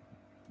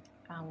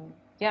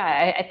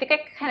 Yeah, I think I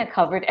kind of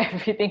covered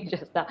everything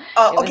just now.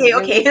 Oh, okay,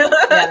 really, okay.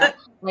 Yeah,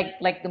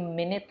 like the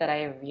minute that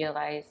I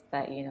realized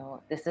that,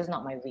 this is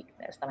not my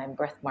weakness, that my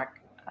birthmark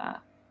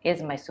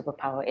is my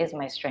superpower, is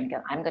my strength,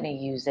 and I'm going to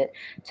use it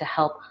to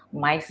help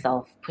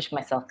myself, push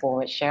myself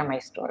forward, share my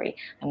story.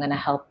 I'm going to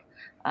help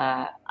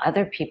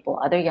other people,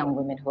 other young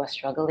women who are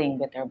struggling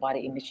with their body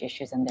image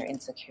issues and their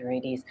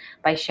insecurities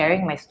by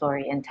sharing my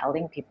story and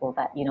telling people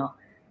that,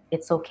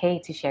 it's okay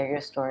to share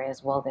your story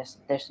as well.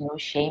 There's no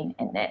shame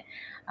in it.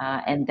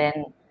 And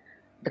then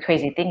the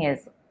crazy thing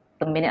is,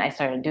 the minute I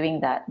started doing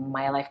that,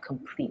 my life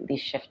completely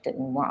shifted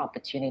and more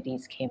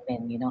opportunities came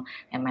in,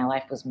 and my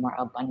life was more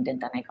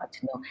abundant, and I got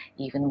to know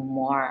even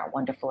more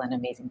wonderful and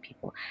amazing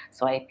people.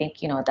 So I think,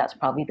 that's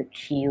probably the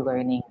key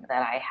learning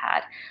that I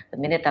had. The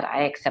minute that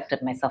I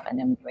accepted myself and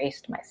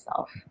embraced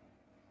myself,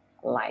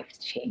 life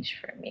changed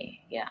for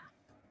me. Yeah.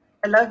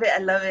 I love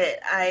it.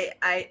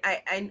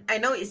 I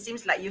know it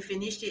seems like you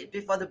finished it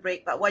before the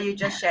break, but what you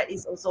just shared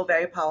is also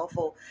very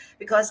powerful,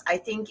 because I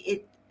think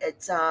it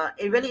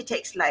really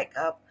takes like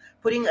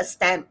putting a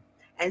stamp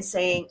and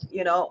saying,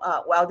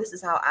 well, this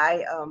is how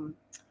I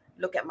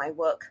look at my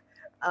work.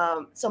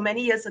 So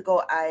many years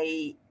ago,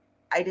 I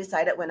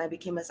decided when I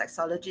became a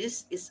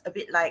sexologist, it's a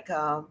bit like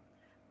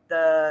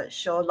the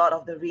show Lord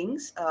of the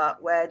Rings,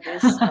 where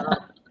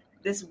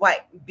this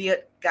white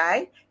beard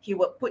guy, he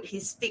would put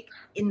his stick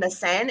in the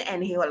sand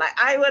and he would like,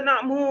 I will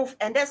not move.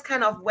 And that's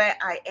kind of where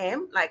I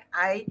am. Like,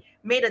 I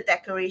made a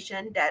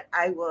declaration that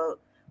I will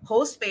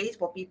hold space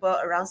for people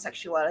around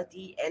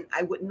sexuality and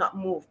I would not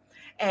move.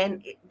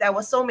 And there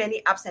were so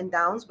many ups and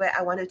downs where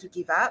I wanted to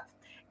give up.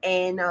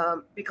 And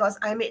because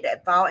I made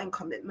that vow and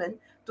commitment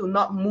to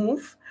not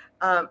move,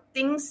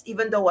 things,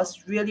 even though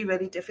was really,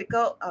 really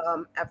difficult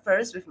at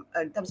first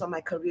in terms of my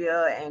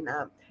career and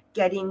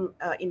getting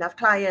enough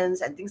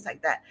clients and things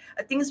like that,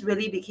 things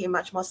really became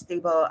much more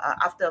stable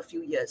after a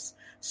few years.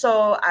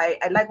 So I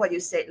like what you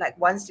said, like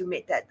once you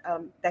made that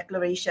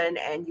declaration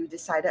and you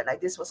decided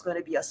like this was going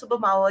to be a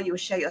superpower, you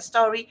share your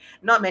story.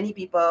 Not many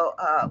people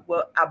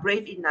are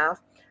brave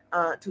enough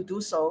to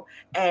do so,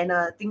 and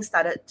things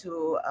started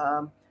to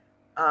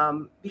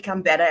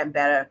become better and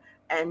better,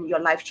 and your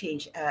life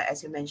changed,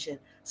 as you mentioned.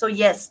 So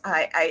yes,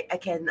 I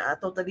can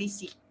totally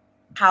see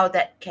how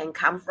that can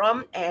come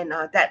from, and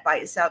that by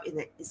itself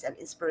is an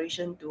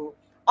inspiration to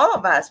all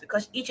of us,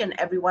 because each and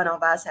every one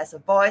of us has a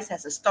voice,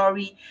 has a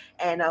story,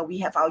 and we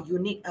have our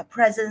unique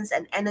presence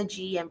and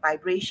energy and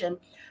vibration.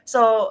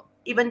 So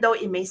even though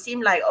it may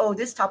seem like, oh,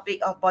 this topic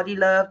of body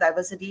love,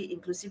 diversity,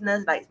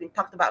 inclusiveness, like it's been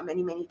talked about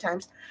many, many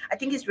times, I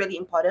think it's really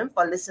important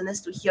for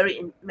listeners to hear it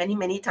in many,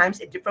 many times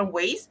in different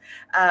ways,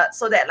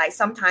 so that like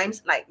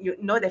sometimes like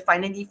they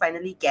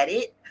finally get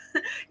it.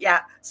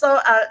 Yeah. So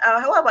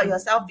how about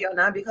yourself,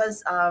 Fiona?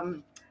 Because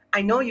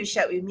I know you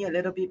shared with me a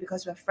little bit,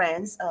 because we're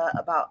friends,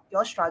 about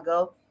your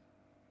struggle,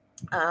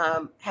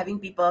 having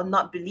people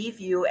not believe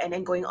you and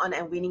then going on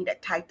and winning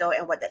that title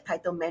and what that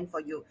title meant for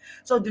you.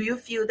 So do you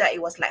feel that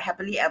it was like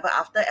happily ever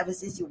after, ever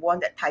since you won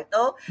that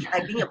title?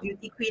 Like being a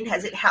beauty queen,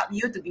 has it helped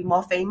you to be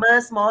more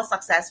famous, more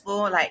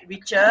successful, like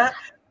richer?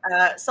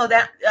 So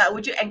that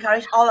would you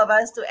encourage all of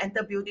us to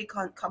enter beauty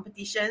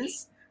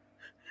competitions?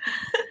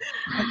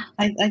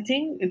 I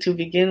think to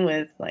begin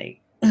with, like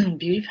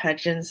beauty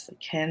pageants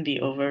can be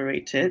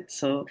overrated.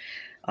 So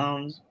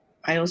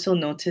I also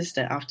noticed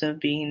that after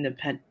being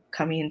in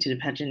coming into the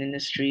pageant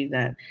industry,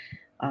 that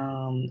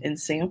in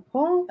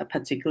Singapore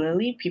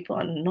particularly, people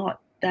are not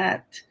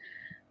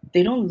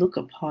they don't look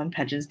upon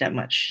pageants that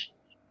much.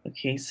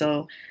 Okay,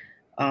 so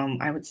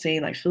I would say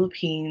like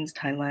Philippines,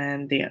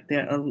 Thailand,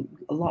 they're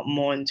a lot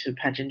more into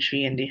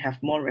pageantry and they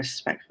have more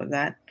respect for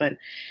that. But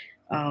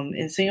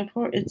in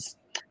Singapore, it's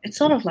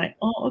sort of like,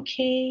 oh,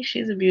 okay,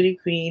 she's a beauty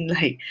queen,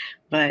 like.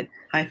 But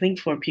I think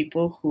for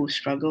people who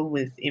struggle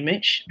with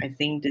image, I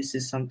think this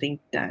is something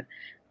that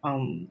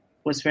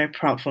was very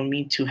proud for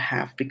me to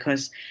have,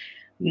 because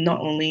not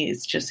only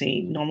it's just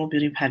a normal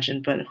beauty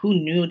pageant, but who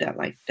knew that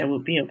like there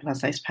would be a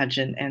plus size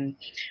pageant? And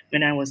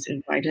when I was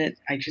invited,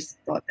 I just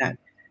thought that,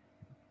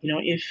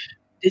 if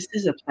this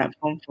is a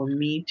platform for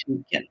me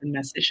to get the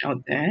message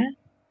out there,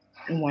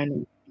 then why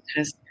not?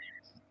 Because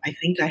I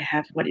think I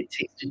have what it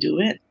takes to do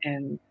it.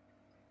 And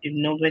if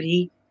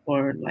nobody,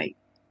 or like,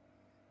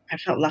 I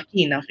felt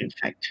lucky enough, in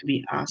fact, to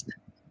be asked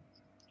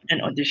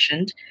and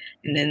auditioned,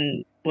 and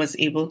then was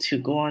able to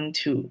go on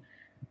to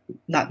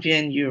Latvia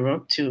and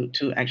Europe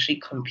to actually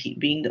compete,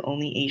 being the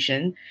only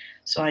Asian.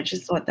 So I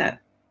just thought that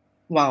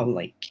wow,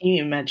 like, can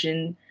you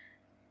imagine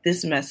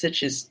this message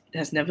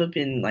has never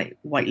been like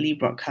widely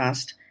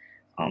broadcast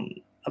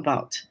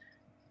about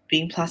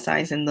being plus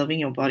size and loving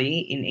your body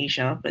in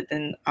Asia. But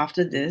then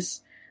after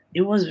this,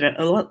 it was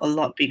a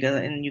lot bigger,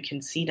 and you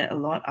can see that a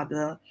lot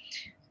other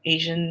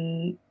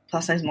Asian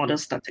plus size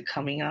models started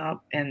coming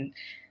up, and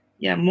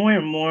yeah, more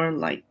and more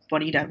like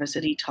body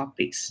diversity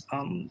topics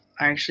are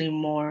actually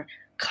more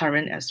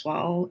current as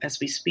well as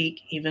we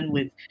speak, even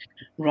with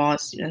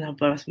Ross and her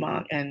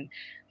birthmark, and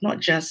not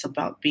just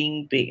about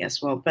being big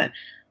as well. But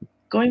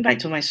going back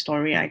to my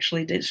story, I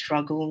actually did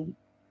struggle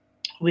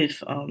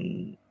with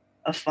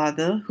a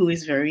father who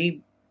is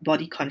very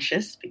body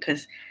conscious,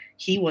 because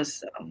he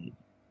was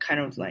kind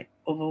of like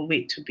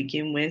overweight to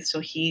begin with. So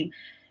he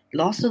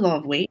lost a lot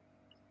of weight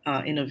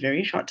in a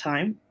very short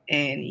time,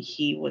 and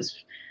he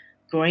was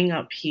growing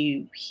up.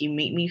 He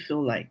made me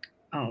feel like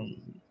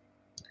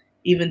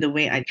even the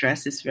way I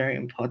dress is very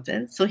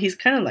important. So he's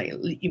kind of like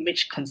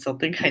image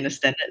consultant kind of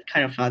standard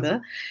kind of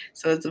father.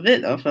 So it's a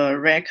bit of a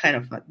rare kind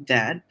of a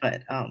dad,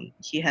 but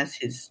he has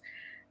his,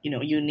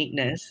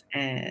 uniqueness,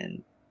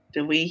 and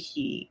the way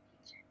he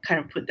kind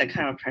of put that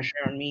kind of pressure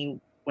on me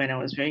when I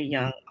was very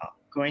young,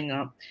 growing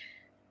up,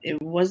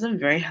 it wasn't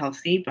very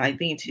healthy. But I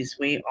think it's his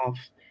way of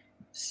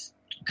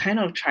kind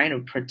of trying to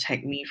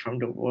protect me from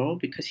the world,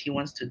 because he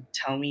wants to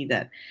tell me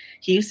that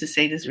he used to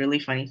say this really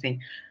funny thing.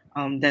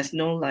 There's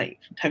no like,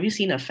 have you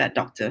seen a fat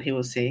doctor? He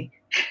will say.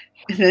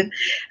 And then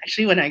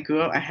actually when I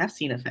grew up, I have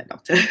seen a fat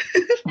doctor.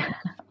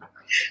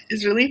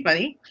 It's really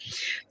funny.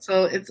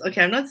 So it's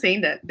okay. I'm not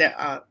saying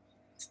that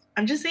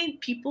I'm just saying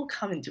people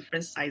come in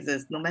different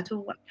sizes, no matter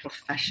what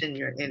profession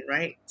you're in,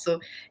 right? So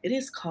it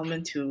is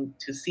common to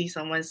see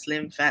someone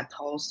slim, fat,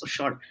 tall, so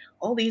short.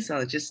 All these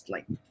are just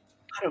like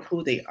part of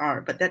who they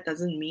are, but that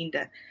doesn't mean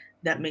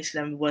that makes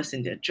them worse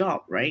in their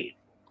job, right?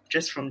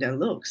 Just from their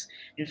looks.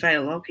 In fact,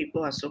 a lot of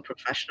people are so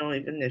professional,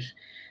 even if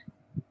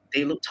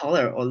they look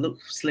taller or look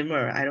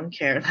slimmer. I don't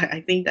care.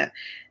 I think that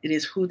it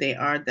is who they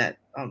are that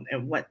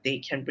and what they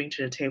can bring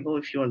to the table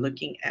if you're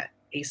looking at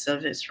a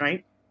service,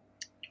 right?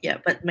 Yeah,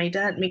 but my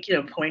dad made it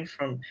a point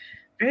from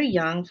very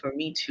young for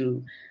me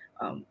to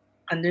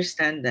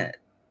understand that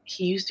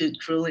he used to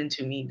drill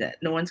into me that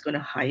no one's going to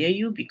hire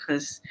you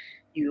because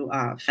you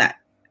are fat.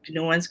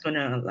 No one's going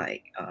to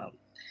like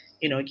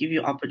give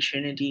you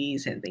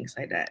opportunities and things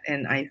like that.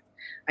 And I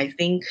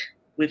think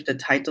with the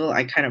title,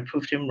 I kind of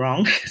proved him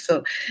wrong.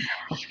 So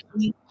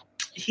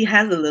he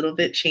has a little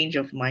bit change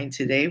of mind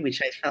today,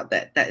 which I felt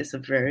that is a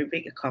very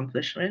big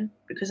accomplishment,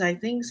 because I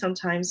think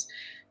sometimes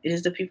it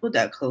is the people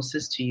that are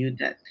closest to you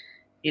that,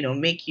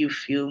 make you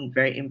feel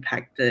very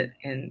impacted.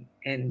 And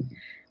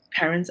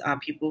parents are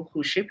people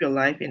who shape your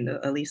life in the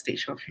early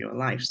stage of your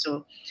life.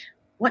 So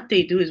what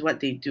they do is what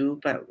they do,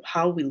 but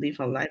how we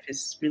live our life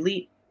is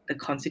really the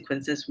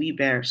consequences we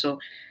bear. So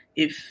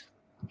if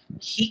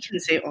he can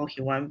say all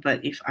he wants,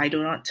 but if I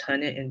do not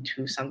turn it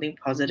into something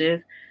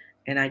positive,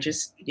 and I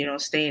just,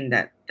 stay in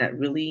that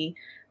really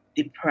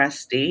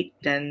depressed state,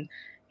 then,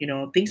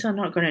 things are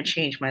not going to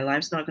change. My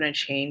life's not going to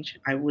change.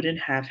 I wouldn't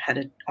have had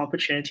an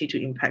opportunity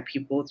to impact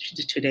people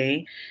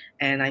today.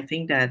 And I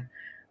think that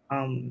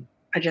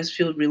I just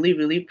feel really,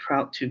 really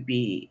proud to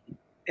be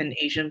an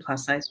Asian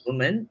plus size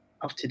woman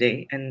of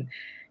today. And,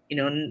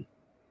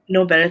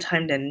 no better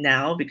time than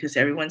now, because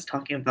everyone's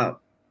talking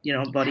about,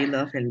 body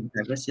love and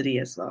diversity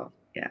as well.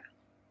 Yeah.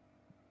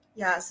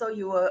 Yeah, so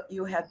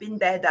you have been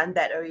there, done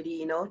that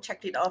already,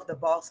 checked it off the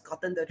box,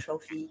 gotten the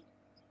trophy.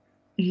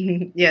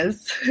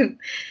 Yes.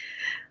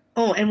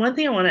 Oh, and one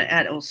thing I want to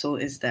add also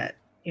is that,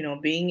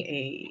 being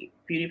a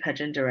beauty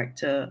pageant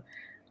director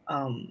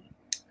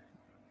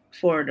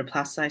for the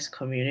plus size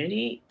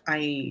community,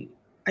 I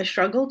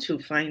struggle to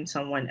find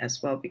someone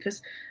as well,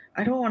 because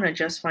I don't want to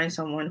just find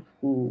someone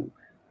who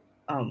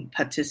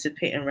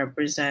participate and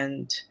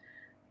represent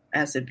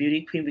as a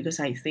beauty queen,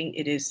 because I think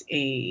it is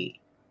a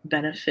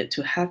benefit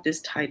to have this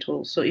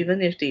title. So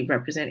even if they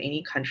represent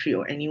any country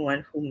or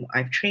anyone whom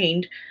I've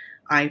trained,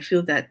 I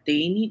feel that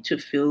they need to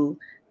feel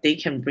they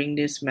can bring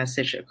this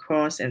message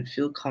across and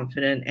feel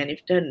confident. And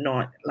if they're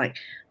not, like,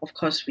 of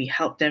course, we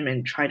help them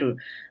and try to,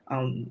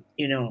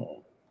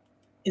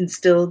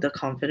 instill the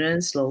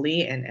confidence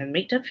slowly and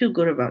make them feel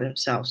good about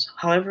themselves.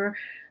 However,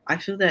 I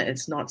feel that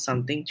it's not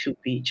something to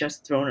be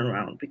just thrown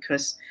around,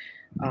 because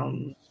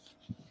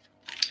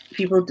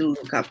people do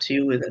look up to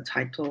you with a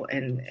title,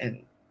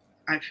 and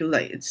I feel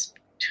like it's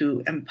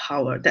to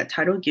empower. That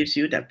title gives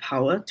you that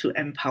power to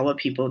empower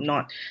people,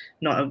 not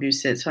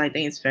abuse it. So I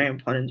think it's very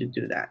important to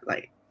do that.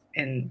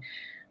 And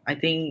I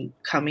think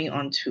coming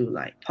onto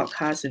like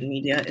podcasts and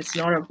media, it's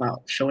not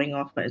about showing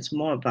off, but it's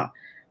more about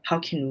how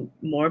can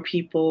more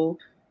people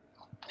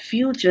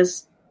feel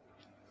just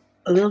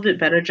a little bit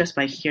better just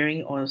by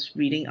hearing or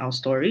reading our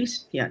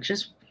stories. Yeah,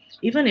 just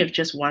even if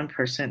just one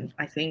person,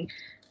 I think,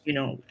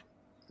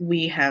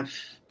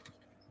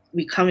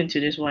 we come into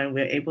this one and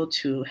we're able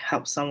to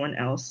help someone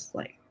else,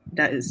 like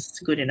that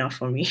is good enough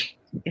for me.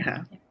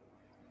 Yeah.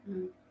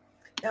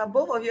 Yeah,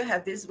 both of you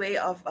have this way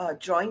of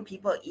drawing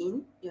people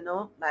in,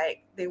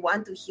 like they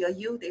want to hear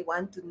you, they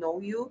want to know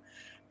you.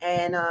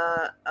 And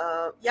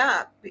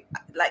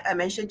like I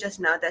mentioned just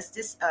now, there's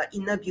this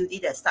inner beauty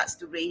that starts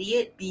to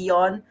radiate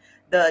beyond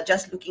the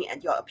just looking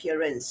at your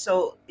appearance.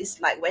 So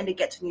it's like when they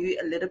get to know you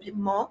a little bit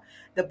more,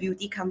 the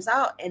beauty comes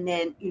out, and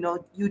then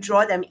you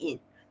draw them in.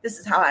 This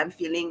is how I'm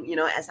feeling,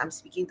 as I'm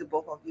speaking to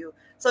both of you.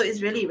 So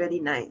it's really, really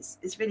nice.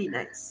 It's really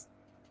nice.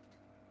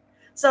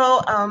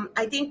 So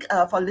I think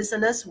for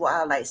listeners who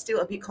are like still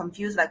a bit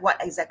confused, like what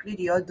exactly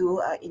do you all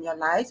do in your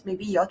lives,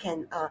 maybe you all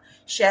can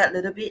share a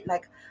little bit,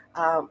 like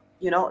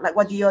like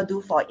what do you all do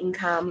for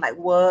income, like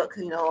work,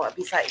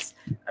 besides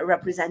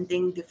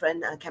representing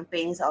different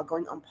campaigns or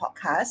going on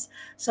podcasts.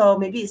 So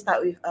maybe you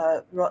start with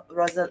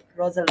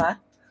Rosella.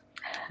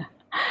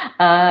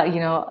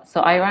 So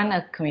I run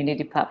a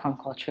community platform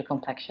called True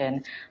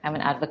Complexion. I'm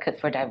an advocate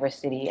for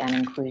diversity and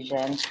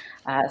inclusion.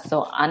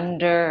 So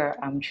under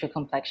True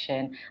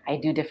Complexion, I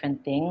do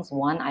different things.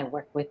 One, I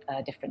work with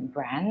different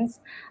brands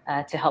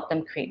to help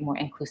them create more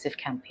inclusive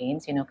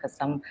campaigns, because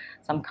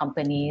some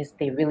companies,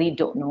 they really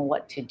don't know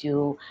what to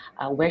do,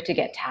 where to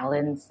get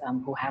talents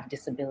who have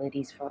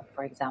disabilities,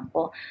 for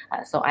example.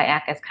 So I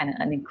act as kind of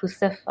an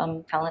inclusive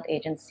talent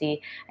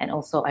agency, and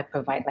also I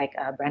provide like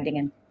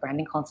branding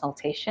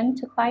consultation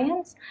to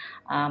clients.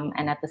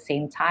 And at the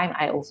same time,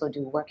 I also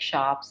do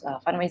workshops,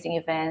 fundraising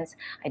events.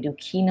 I do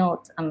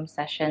keynote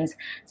sessions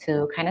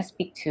to kind of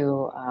speak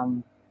to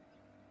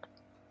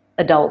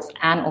adults,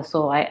 and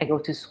also I go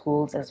to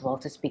schools as well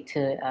to speak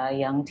to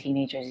young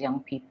teenagers,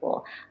 young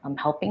people,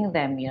 helping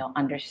them,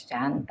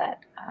 understand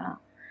that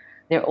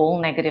their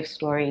own negative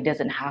story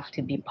doesn't have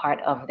to be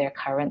part of their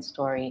current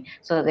story,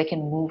 so that they can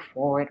move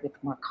forward with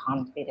more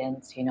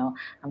confidence,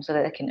 so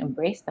that they can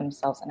embrace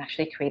themselves and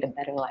actually create a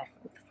better life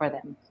for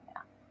them.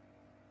 Yeah.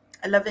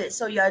 I love it.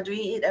 So you are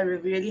doing it at a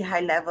really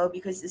high level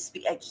because you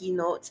speak at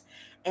keynotes,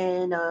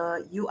 and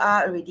you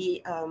are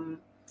already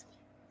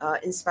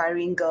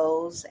inspiring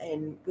girls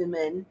and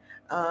women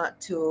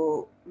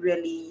to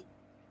really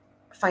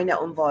find their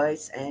own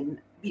voice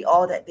and be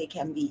all that they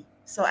can be.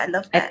 So I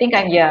love that.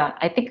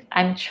 I think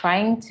I'm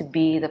trying to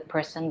be the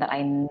person that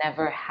I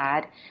never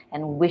had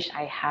and wish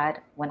I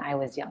had when I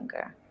was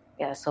younger.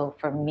 Yeah. So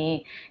for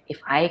me, if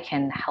I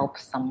can help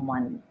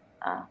someone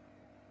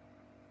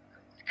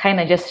kind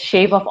of just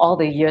shave off all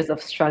the years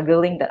of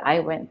struggling that I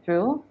went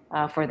through,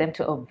 for them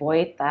to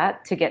avoid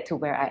that, to get to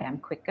where I am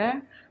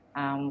quicker,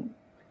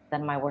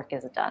 then my work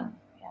is done.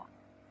 Yeah.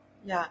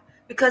 Yeah.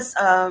 Because,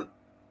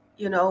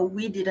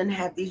 we didn't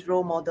have these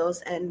role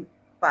models, and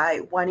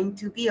by wanting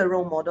to be a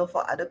role model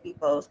for other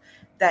people,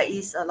 there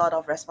is a lot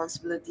of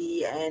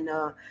responsibility, and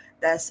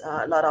there's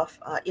a lot of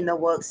inner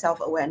work,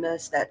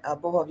 self-awareness that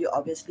both of you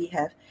obviously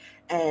have.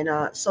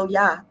 And so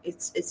yeah,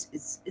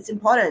 it's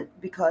important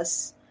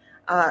because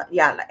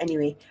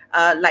anyway,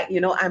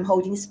 I'm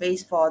holding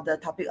space for the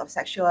topic of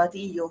sexuality,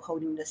 you're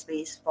holding the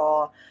space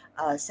for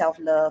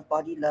self-love,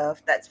 body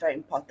love. That's very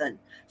important.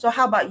 So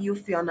how about you,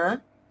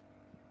 Fiona?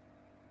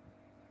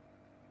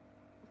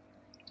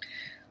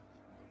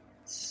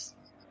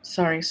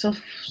 Sorry.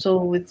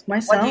 So with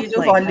myself, what do you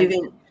do for a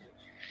living?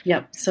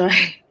 Yep. So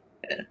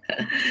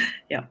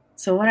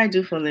So what I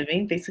do for a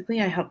living,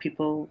 basically, I help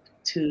people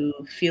to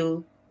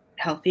feel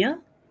healthier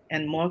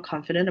and more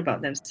confident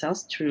about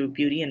themselves through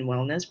beauty and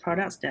wellness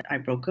products that I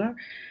broker.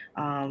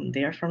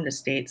 They are from the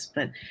States,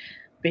 but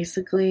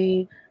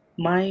basically,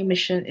 my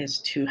mission is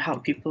to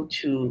help people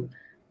to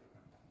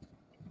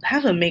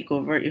have a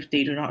makeover if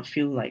they do not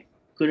feel like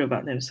good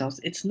about themselves.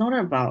 It's not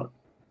about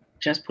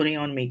just putting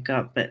on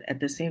makeup, but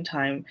at the same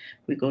time,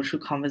 we go through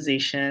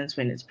conversations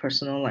when it's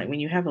personal. Like when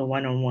you have a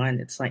one-on-one,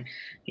 it's like,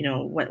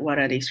 what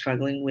are they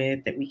struggling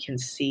with that we can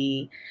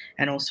see,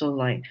 and also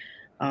like,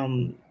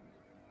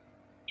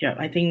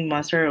 I think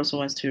Master also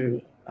wants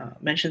to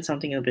mention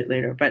something a bit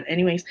later. But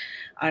anyways,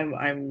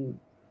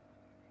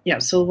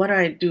 So what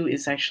I do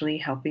is actually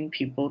helping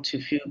people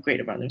to feel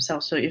great about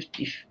themselves. So if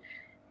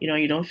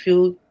you don't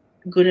feel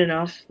good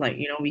enough, like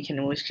we can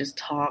always just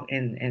talk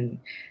and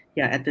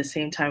at the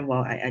same time,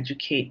 while I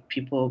educate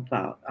people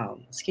about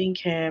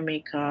skincare,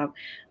 makeup,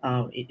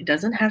 it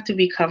doesn't have to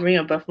be covering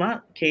a buff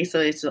mark. Okay, so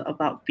it's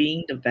about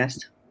being the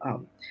best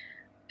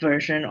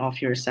version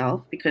of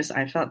yourself, because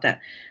I felt that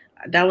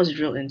was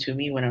drilled into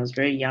me when I was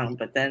very young.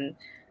 But then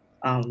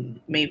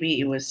maybe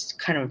it was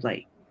kind of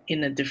like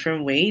in a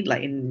different way,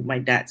 like in my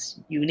dad's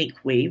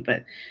unique way.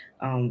 But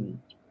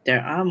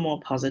there are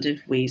more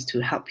positive ways to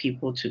help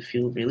people to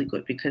feel really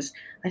good, because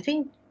I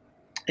think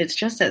it's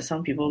just that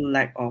some people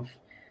lack of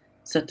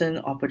certain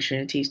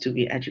opportunities to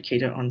be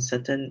educated on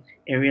certain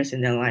areas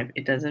in their life.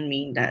 It doesn't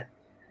mean that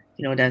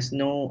there's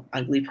no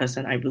ugly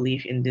person, I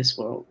believe, in this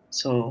world.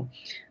 So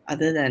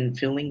other than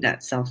feeling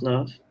that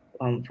self-love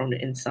from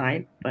the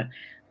inside, but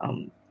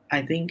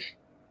I think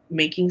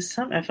making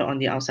some effort on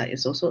the outside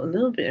is also a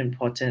little bit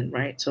important,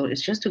 right? So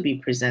it's just to be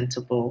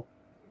presentable,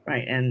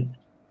 right? And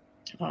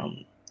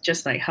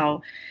just like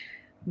how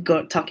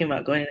talking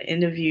about going to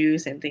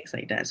interviews and things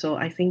like that. So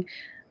I think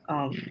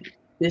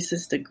this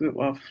is the group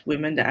of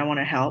women that I want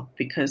to help,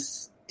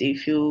 because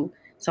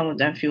some of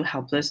them feel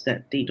helpless,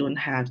 that they don't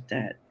have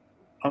that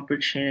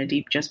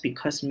opportunity just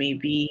because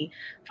maybe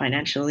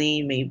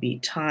financially, maybe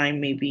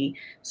time, maybe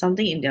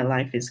something in their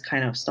life is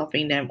kind of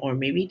stopping them, or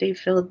maybe they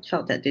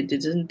felt that they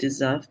didn't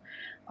deserve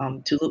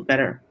to look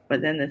better.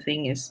 But then the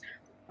thing is,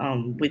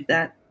 with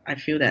that, I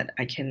feel that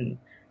I can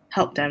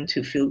help them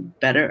to feel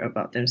better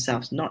about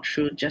themselves, not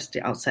through just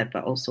the outside,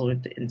 but also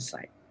with the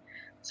inside.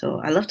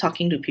 So I love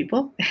talking to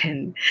people,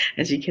 and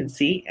as you can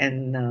see,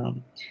 and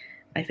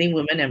I think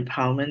women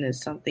empowerment is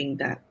something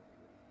that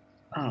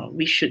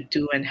we should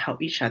do and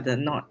help each other,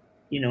 not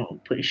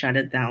put each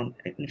other down.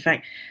 In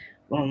fact,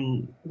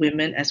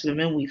 as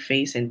women, we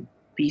face and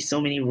be so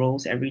many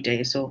roles every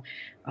day. So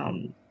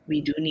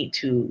we do need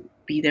to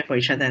be there for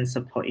each other and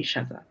support each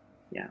other.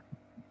 Yeah.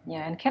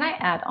 Yeah, and can I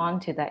add on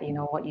to that?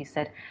 What you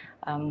said.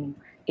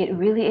 It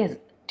really is.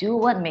 Do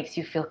what makes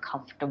you feel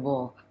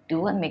comfortable.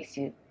 Do what makes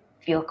you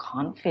feel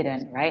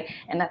confident, right?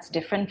 And that's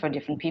different for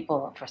different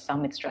people. For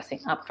some, it's dressing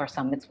up. For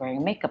some, it's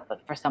wearing makeup.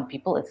 But for some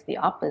people, it's the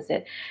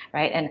opposite,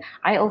 right? And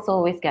I also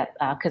always get,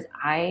 because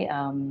I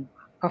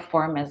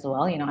perform as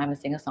well. I'm a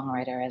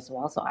singer-songwriter as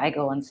well. So I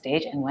go on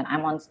stage, and when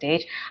I'm on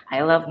stage,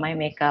 I love my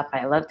makeup.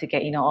 I love to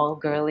get, all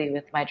girly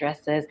with my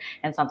dresses.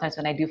 And sometimes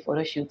when I do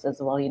photo shoots as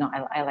well,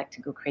 I like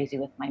to go crazy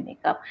with my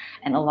makeup.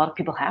 And a lot of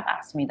people have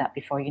asked me that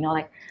before,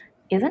 like,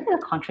 isn't it a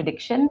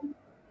contradiction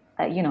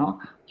that,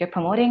 you're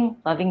promoting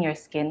loving your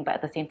skin, but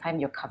at the same time,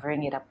 you're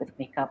covering it up with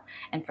makeup?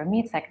 And for me,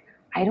 it's like,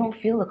 I don't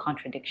feel the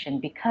contradiction,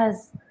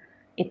 because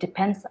it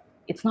depends.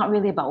 It's not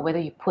really about whether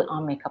you put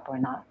on makeup or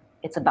not.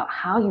 It's about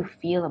how you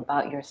feel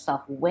about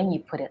yourself when you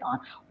put it on,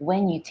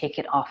 when you take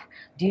it off.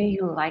 Do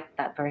you like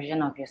that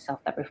version of yourself,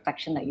 that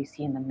reflection that you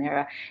see in the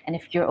mirror? And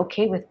if you're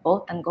okay with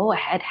both, then go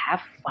ahead,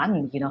 have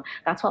fun.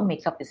 That's what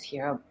makeup is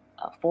here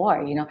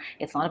for.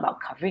 It's not about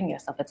covering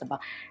yourself. It's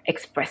about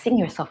expressing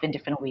yourself in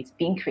different ways,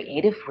 being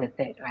creative with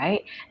it,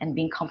 right? And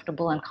being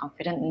comfortable and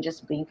confident and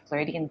just being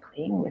flirty and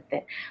playing with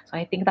it. So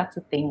I think that's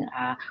the thing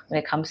when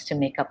it comes to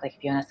makeup. Like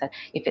Fiona said,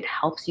 if it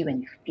helps you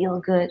and you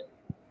feel good,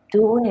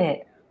 do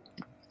it.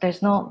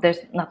 There's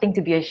nothing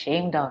to be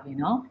ashamed of,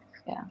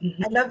 Yeah.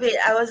 I love it.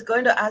 I was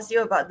going to ask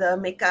you about the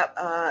makeup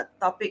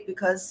topic,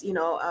 because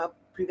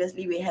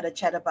previously we had a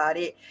chat about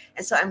it,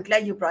 and so I'm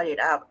glad you brought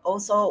it up.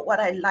 Also, what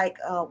I like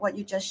what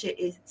you just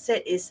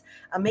said is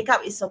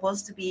makeup is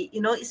supposed to be,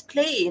 it's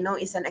play,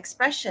 it's an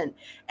expression,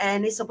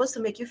 and it's supposed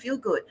to make you feel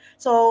good.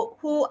 So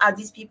who are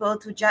these people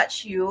to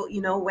judge you,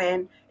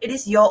 when it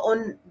is your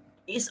own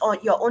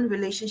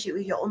relationship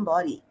with your own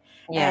body?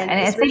 Yeah,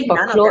 and it's really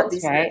none clothes, of their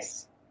business. Right?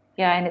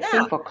 Yeah, and it's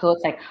same for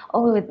clothes, like,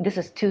 oh, this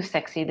is too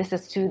sexy, this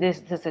is too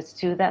this is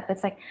too that.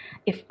 It's like,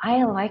 if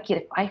I like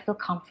it, if I feel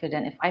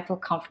confident, if I feel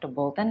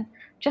comfortable, then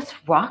just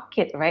rock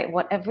it, right?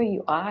 Whatever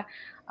you are,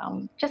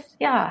 just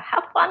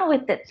have fun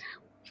with it.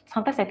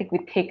 Sometimes I think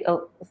we take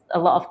a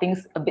lot of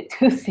things a bit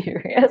too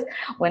serious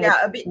when it's,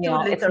 a bit too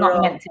literal. It's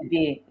not meant to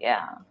be.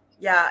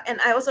 Yeah, and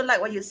I also like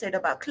what you said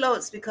about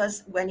clothes,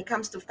 because when it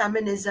comes to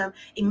feminism,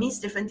 it means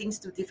different things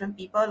to different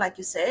people, like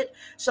you said.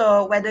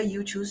 So whether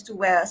you choose to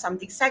wear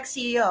something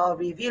sexy or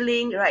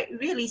revealing, right,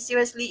 really,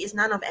 seriously, it's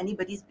none of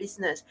anybody's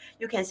business.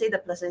 You can say the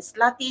person is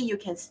slutty,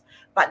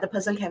 but the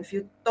person can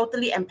feel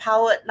totally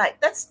empowered.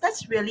 Like,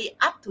 that's really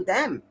up to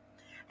them.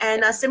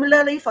 And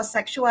similarly for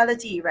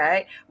sexuality,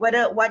 right?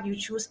 Whether what you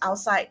choose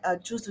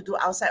to do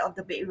outside of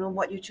the bedroom,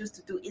 what you choose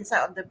to do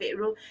inside of the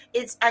bedroom,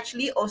 it's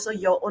actually also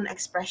your own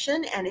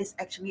expression, and it's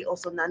actually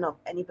also none of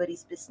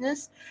anybody's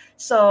business.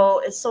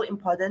 So it's so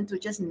important to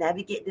just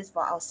navigate this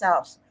for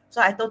ourselves. So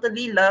I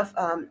totally love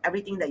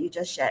everything that you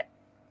just shared.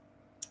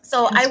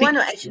 So I want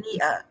to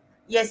actually,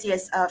 yes,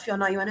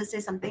 Fiona, you want to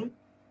say something?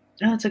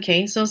 No, it's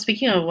okay. So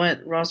speaking of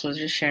what Ross was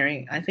just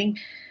sharing, I think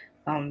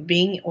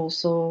being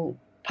also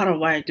part of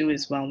what I do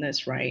is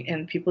wellness, right?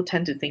 And people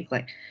tend to think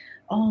like,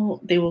 oh,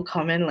 they will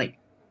comment like,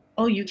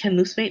 oh, you can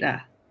lose weight,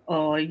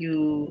 or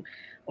even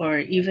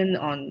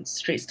on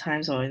Straits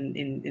Times or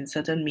in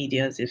certain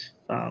medias, if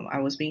I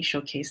was being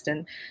showcased,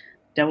 then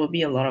there will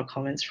be a lot of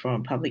comments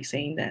from public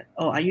saying that,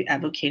 oh, are you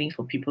advocating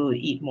for people to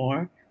eat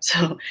more?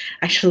 So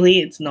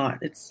actually, it's not.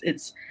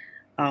 It's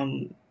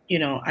I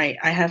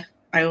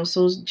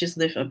also just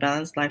live a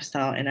balanced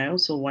lifestyle, and I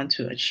also want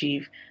to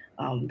achieve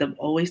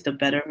always the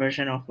better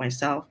version of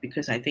myself,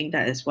 because I think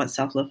that is what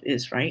self-love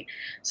is, right?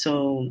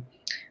 So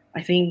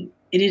I think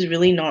it is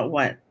really not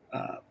what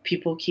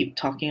people keep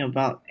talking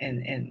about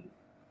and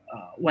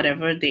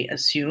whatever they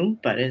assume,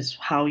 but is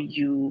how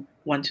you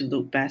want to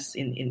look best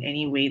in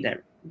any way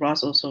that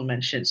Ross also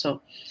mentioned.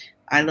 So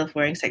I love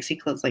wearing sexy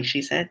clothes, like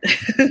she said.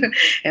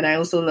 And I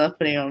also love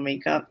putting on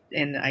makeup.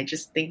 And I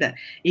just think that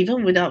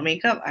even without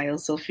makeup, I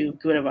also feel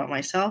good about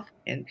myself.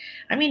 And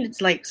I mean,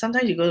 it's like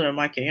sometimes you go to the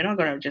market, you're not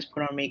going to just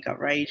put on makeup,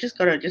 right? You just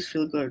got to just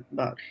feel good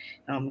about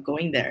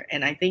going there.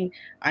 And I think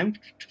I'm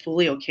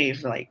fully okay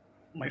if like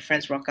my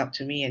friends walk up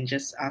to me and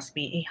just ask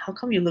me, hey, how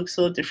come you look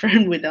so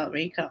different without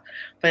makeup?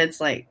 But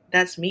it's like,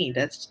 that's me.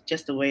 That's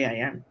just the way I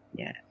am.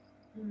 Yeah.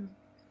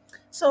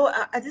 So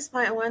at this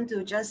point, I want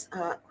to just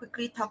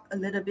quickly talk a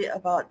little bit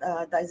about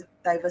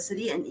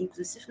diversity and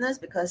inclusiveness,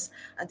 because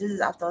this is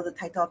after all the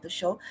title of the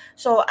show.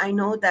 So I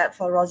know that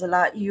for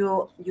Rosella,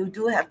 you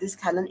do have this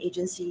talent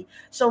agency.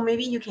 So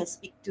maybe you can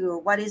speak to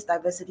what is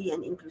diversity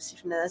and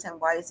inclusiveness and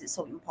why is it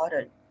so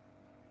important?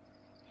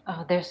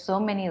 There's so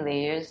many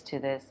layers to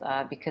this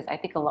because I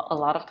think a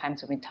lot of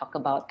times when we talk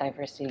about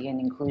diversity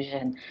and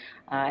inclusion,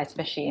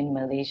 especially in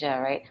Malaysia,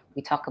 right,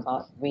 we talk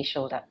about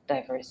racial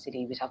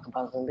diversity, we talk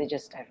about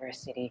religious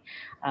diversity,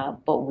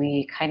 but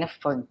we kind of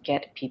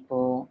forget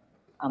people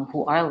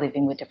who are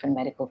living with different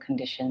medical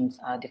conditions,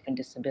 different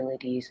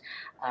disabilities,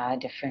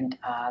 different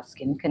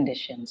skin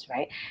conditions,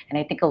 right? And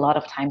I think a lot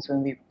of times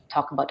when we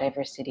talk about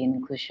diversity and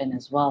inclusion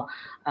as well,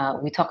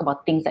 we talk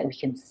about things that we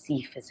can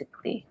see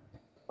physically,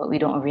 but we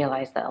don't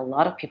realize that a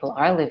lot of people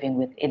are living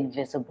with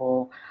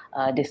invisible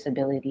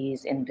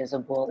disabilities,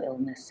 invisible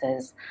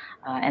illnesses,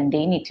 and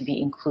they need to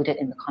be included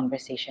in the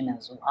conversation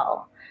as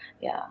well.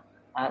 Yeah.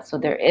 So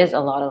there is a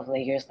lot of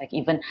layers, like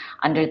even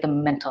under the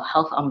mental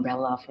health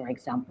umbrella, for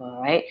example,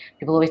 right?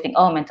 People always think,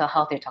 oh, mental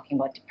health, they're talking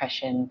about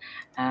depression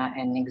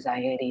and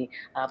anxiety,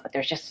 but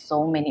there's just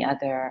so many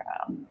other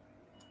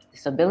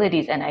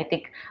disabilities, and I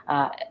think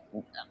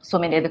so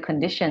many other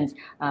conditions,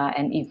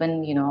 and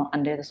even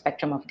under the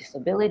spectrum of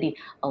disability,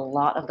 a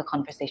lot of the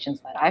conversations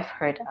that I've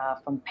heard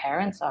from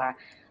parents are,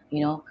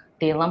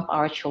 they lump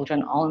our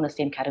children all in the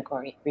same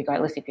category,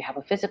 regardless if you have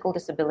a physical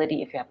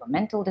disability, if you have a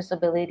mental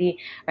disability,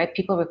 right?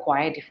 People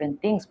require different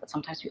things, but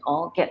sometimes we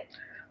all get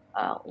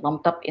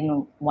lumped up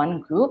in one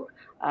group,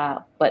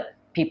 but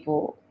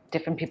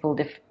different people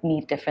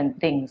need different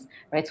things,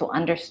 right? So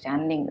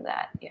understanding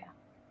that,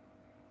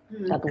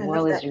 that the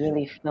world is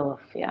really full of,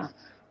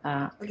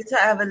 Okay, so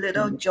I have a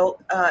little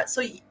joke.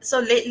 So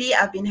lately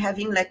I've been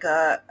having like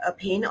a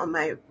pain on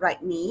my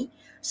right knee.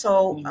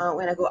 So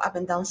when I go up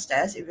and down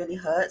stairs, it really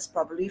hurts,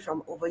 probably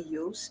from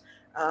overuse,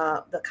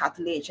 the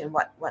cartilage and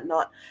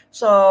whatnot.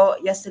 So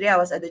yesterday I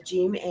was at the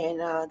gym, and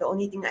the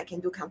only thing I can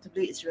do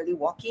comfortably is really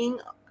walking.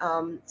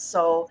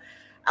 So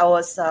I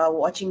was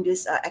watching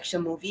this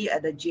action movie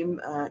at the gym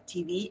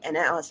TV, and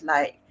then I was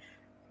like,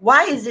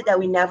 why is it that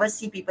we never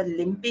see people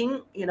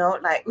limping,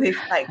 like with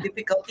like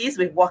difficulties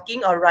with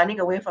walking or running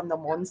away from the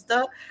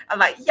monster? I'm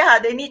like, yeah,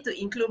 they need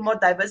to include more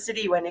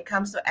diversity when it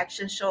comes to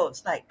action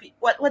shows. Like,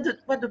 what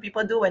do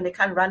people do when they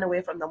can't run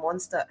away from the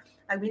monster?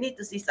 Like, we need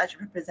to see such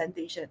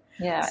representation.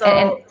 Yeah.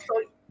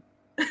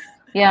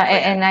 Yeah.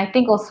 And I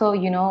think also,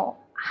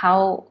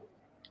 how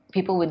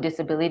people with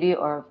disability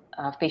or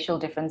facial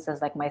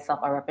differences like myself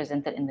are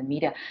represented in the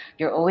media.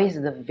 You're always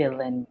the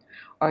villain,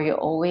 or you're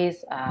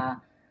always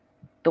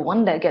the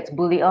one that gets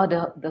bullied,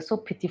 the so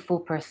pitiful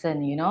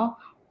person,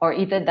 or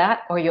either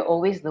that, or you're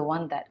always the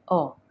one that,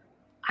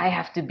 I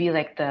have to be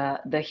like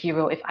the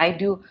hero. If I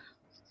do,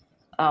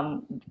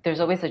 there's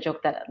always a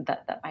joke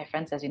that my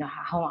friend says,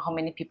 how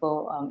many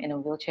people in a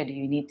wheelchair do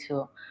you need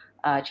to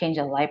change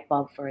a light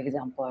bulb, for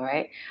example,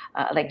 right?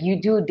 Like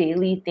you do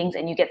daily things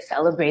and you get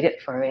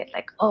celebrated for it.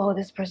 Like, oh,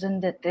 this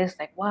person did this.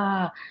 Like,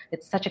 wow,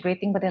 it's such a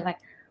great thing. But they're like,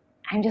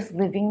 I'm just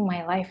living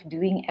my life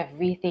doing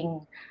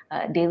everything,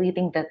 daily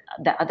thing that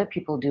other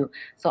people do.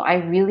 So I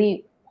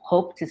really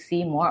hope to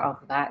see more of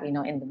that, in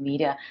the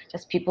media,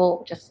 just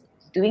people just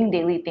doing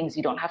daily things.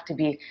 You don't have to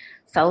be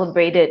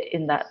celebrated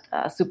in that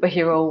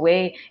superhero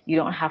way. You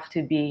don't have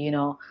to be,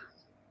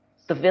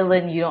 the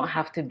villain. You don't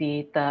have to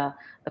be the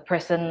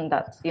person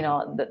that's,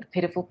 the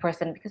pitiful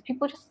person, because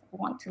people just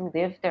want to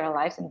live their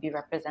lives and be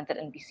represented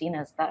and be seen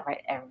as that,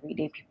 right?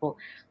 Everyday people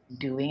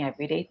doing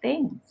everyday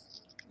things.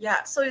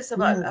 Yeah, so it's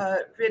about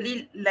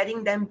really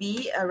letting them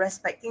be,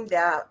 respecting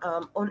their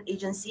own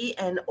agency,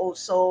 and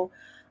also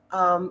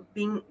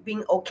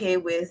being okay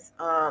with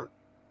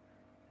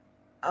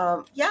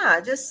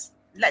just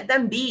let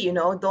them be.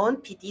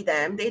 Don't pity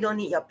them. They don't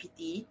need your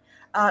pity.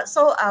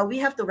 So we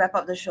have to wrap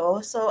up the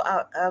show. So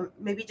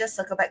maybe just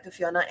circle back to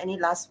Fiona. Any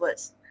last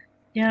words?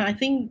 Yeah, I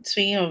think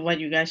speaking of what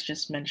you guys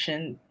just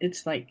mentioned,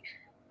 it's like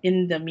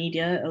in the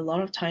media, a lot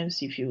of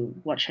times if you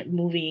watch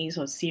movies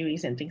or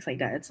series and things like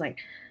that, it's like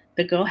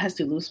the girl has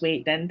to lose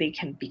weight, then they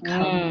can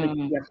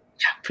become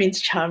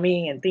Prince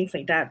Charming and things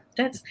like that.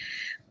 That's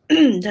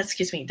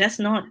that's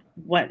not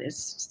what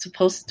it's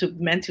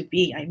meant to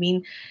be. I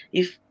mean,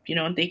 if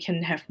they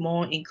can have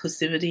more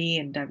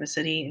inclusivity and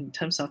diversity in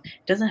terms of,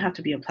 it doesn't have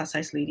to be a plus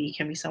size lady, it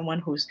can be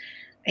someone who's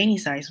any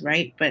size,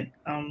 right? But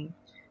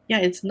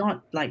it's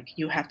not like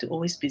you have to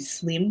always be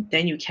slim,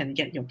 then you can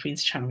get your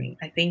Prince Charming.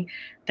 I think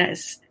that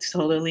is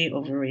totally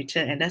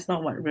overrated, and that's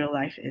not what real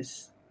life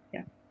is.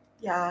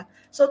 Yeah.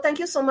 So thank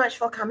you so much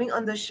for coming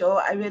on the show.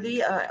 I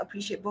really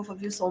appreciate both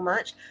of you so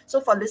much. So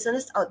for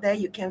listeners out there,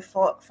 you can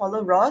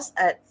follow Roz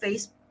at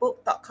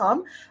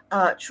facebook.com,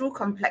 True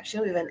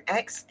Complexion with an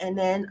X, and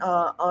then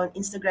on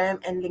Instagram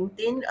and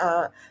LinkedIn,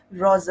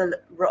 Rosella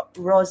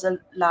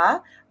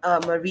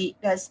Marie.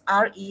 That's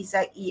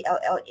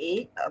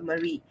Rezella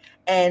Marie.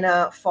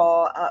 And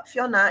for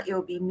Fiona, it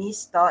will be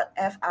miss.fi.t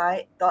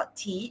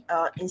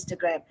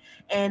Instagram.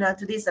 And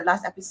today is the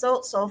last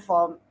episode. So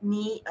for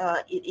me,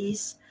 it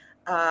is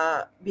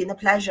been a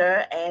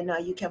pleasure, and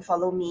you can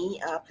follow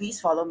me. Please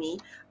follow me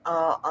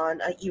on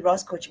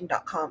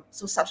eroscoaching.com.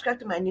 So subscribe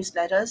to my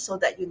newsletter so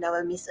that you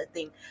never miss a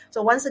thing.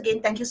 So once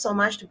again, thank you so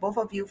much to both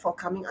of you for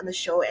coming on the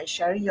show and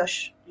sharing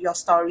your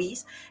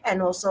stories,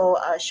 and also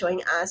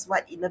showing us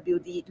what inner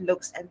beauty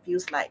looks and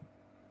feels like.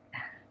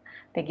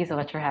 Thank you so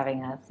much for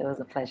having us. It was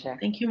a pleasure.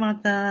 Thank you,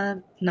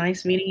 Martha.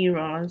 Nice meeting you,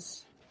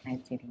 Roz.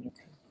 Nice meeting you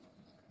too.